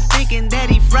nigga thinking that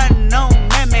he frontin' on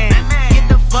that man? Get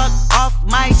the fuck off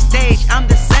my stage, I'm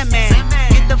the Sandman.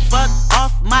 Get the fuck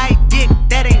off my dick,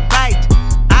 that ain't right.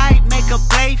 I make a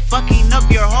play, fucking up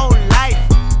your whole life.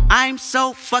 I'm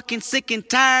so fucking sick and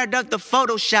tired of the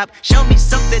Photoshop. Show me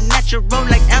something natural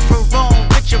like Afro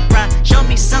with your pride. Show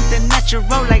me something natural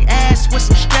like ass with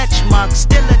some stretch marks.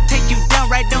 Still take you down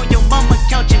right on your mama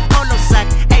couch in polo sock.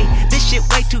 Ayy, this shit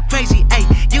way too crazy. Ayy,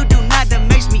 you do not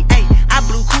amaze me. Ayy, I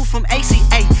blew cool from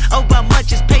ACA. Obama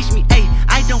just page me. Ayy,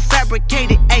 I don't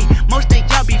fabricate it. Ayy, most of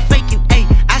y'all be faking. Ayy,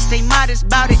 I stay modest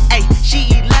about it. Ayy, she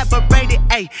elaborated.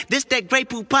 Ayy, this that Grey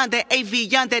Poupon, that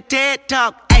AV on that TED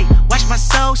Talk. Ayy, watch my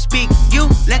soul speak. You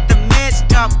let the meds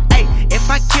talk. Ayy, if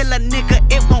I kill a nigga,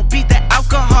 it won't be the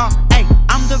alcohol. Ayy,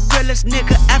 I'm the realest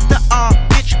nigga after all.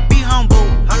 Bitch, be humble.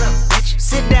 Bitch,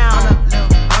 sit down.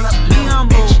 Be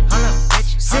humble.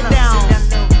 Sit down.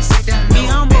 Be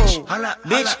humble.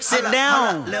 Bitch, sit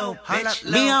down.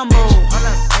 Be humble.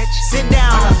 Sit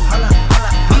down.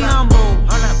 Be humble.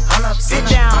 Sit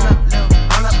down.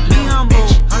 Be humble.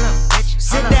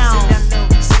 Sit down.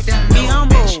 Be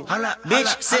humble.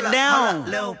 Bitch, sit down.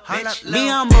 Be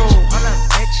humble.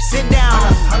 Sit down.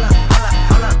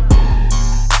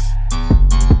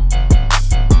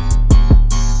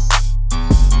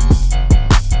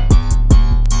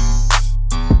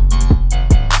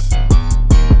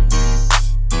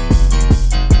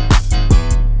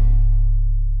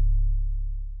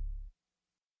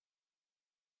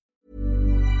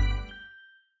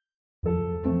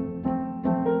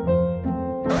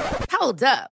 Hold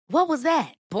up. What was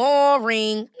that?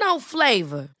 Boring. No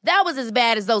flavor. That was as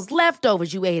bad as those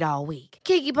leftovers you ate all week.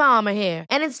 Keke Palmer here,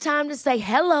 and it's time to say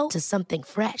hello to something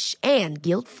fresh and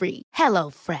guilt-free. Hello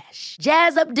Fresh.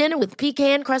 Jazz up dinner with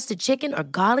pecan-crusted chicken or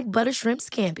garlic butter shrimp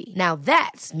scampi. Now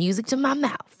that's music to my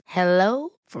mouth. Hello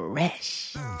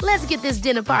Fresh. Let's get this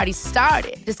dinner party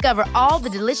started. Discover all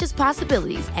the delicious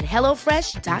possibilities at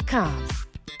hellofresh.com.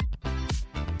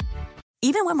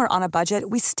 Even when we're on a budget,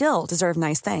 we still deserve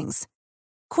nice things.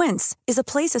 Quince is a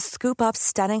place to scoop up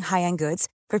stunning high-end goods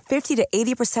for 50 to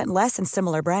 80% less than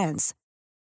similar brands.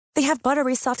 They have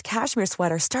buttery soft cashmere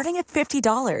sweaters starting at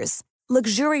 $50,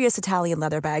 luxurious Italian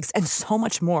leather bags, and so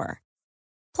much more.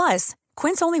 Plus,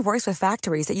 Quince only works with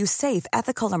factories that use safe,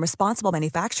 ethical, and responsible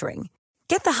manufacturing.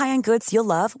 Get the high-end goods you'll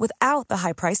love without the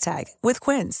high price tag with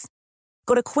Quince.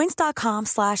 Go to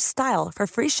quince.com/style for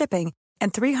free shipping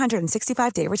and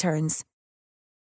 365-day returns.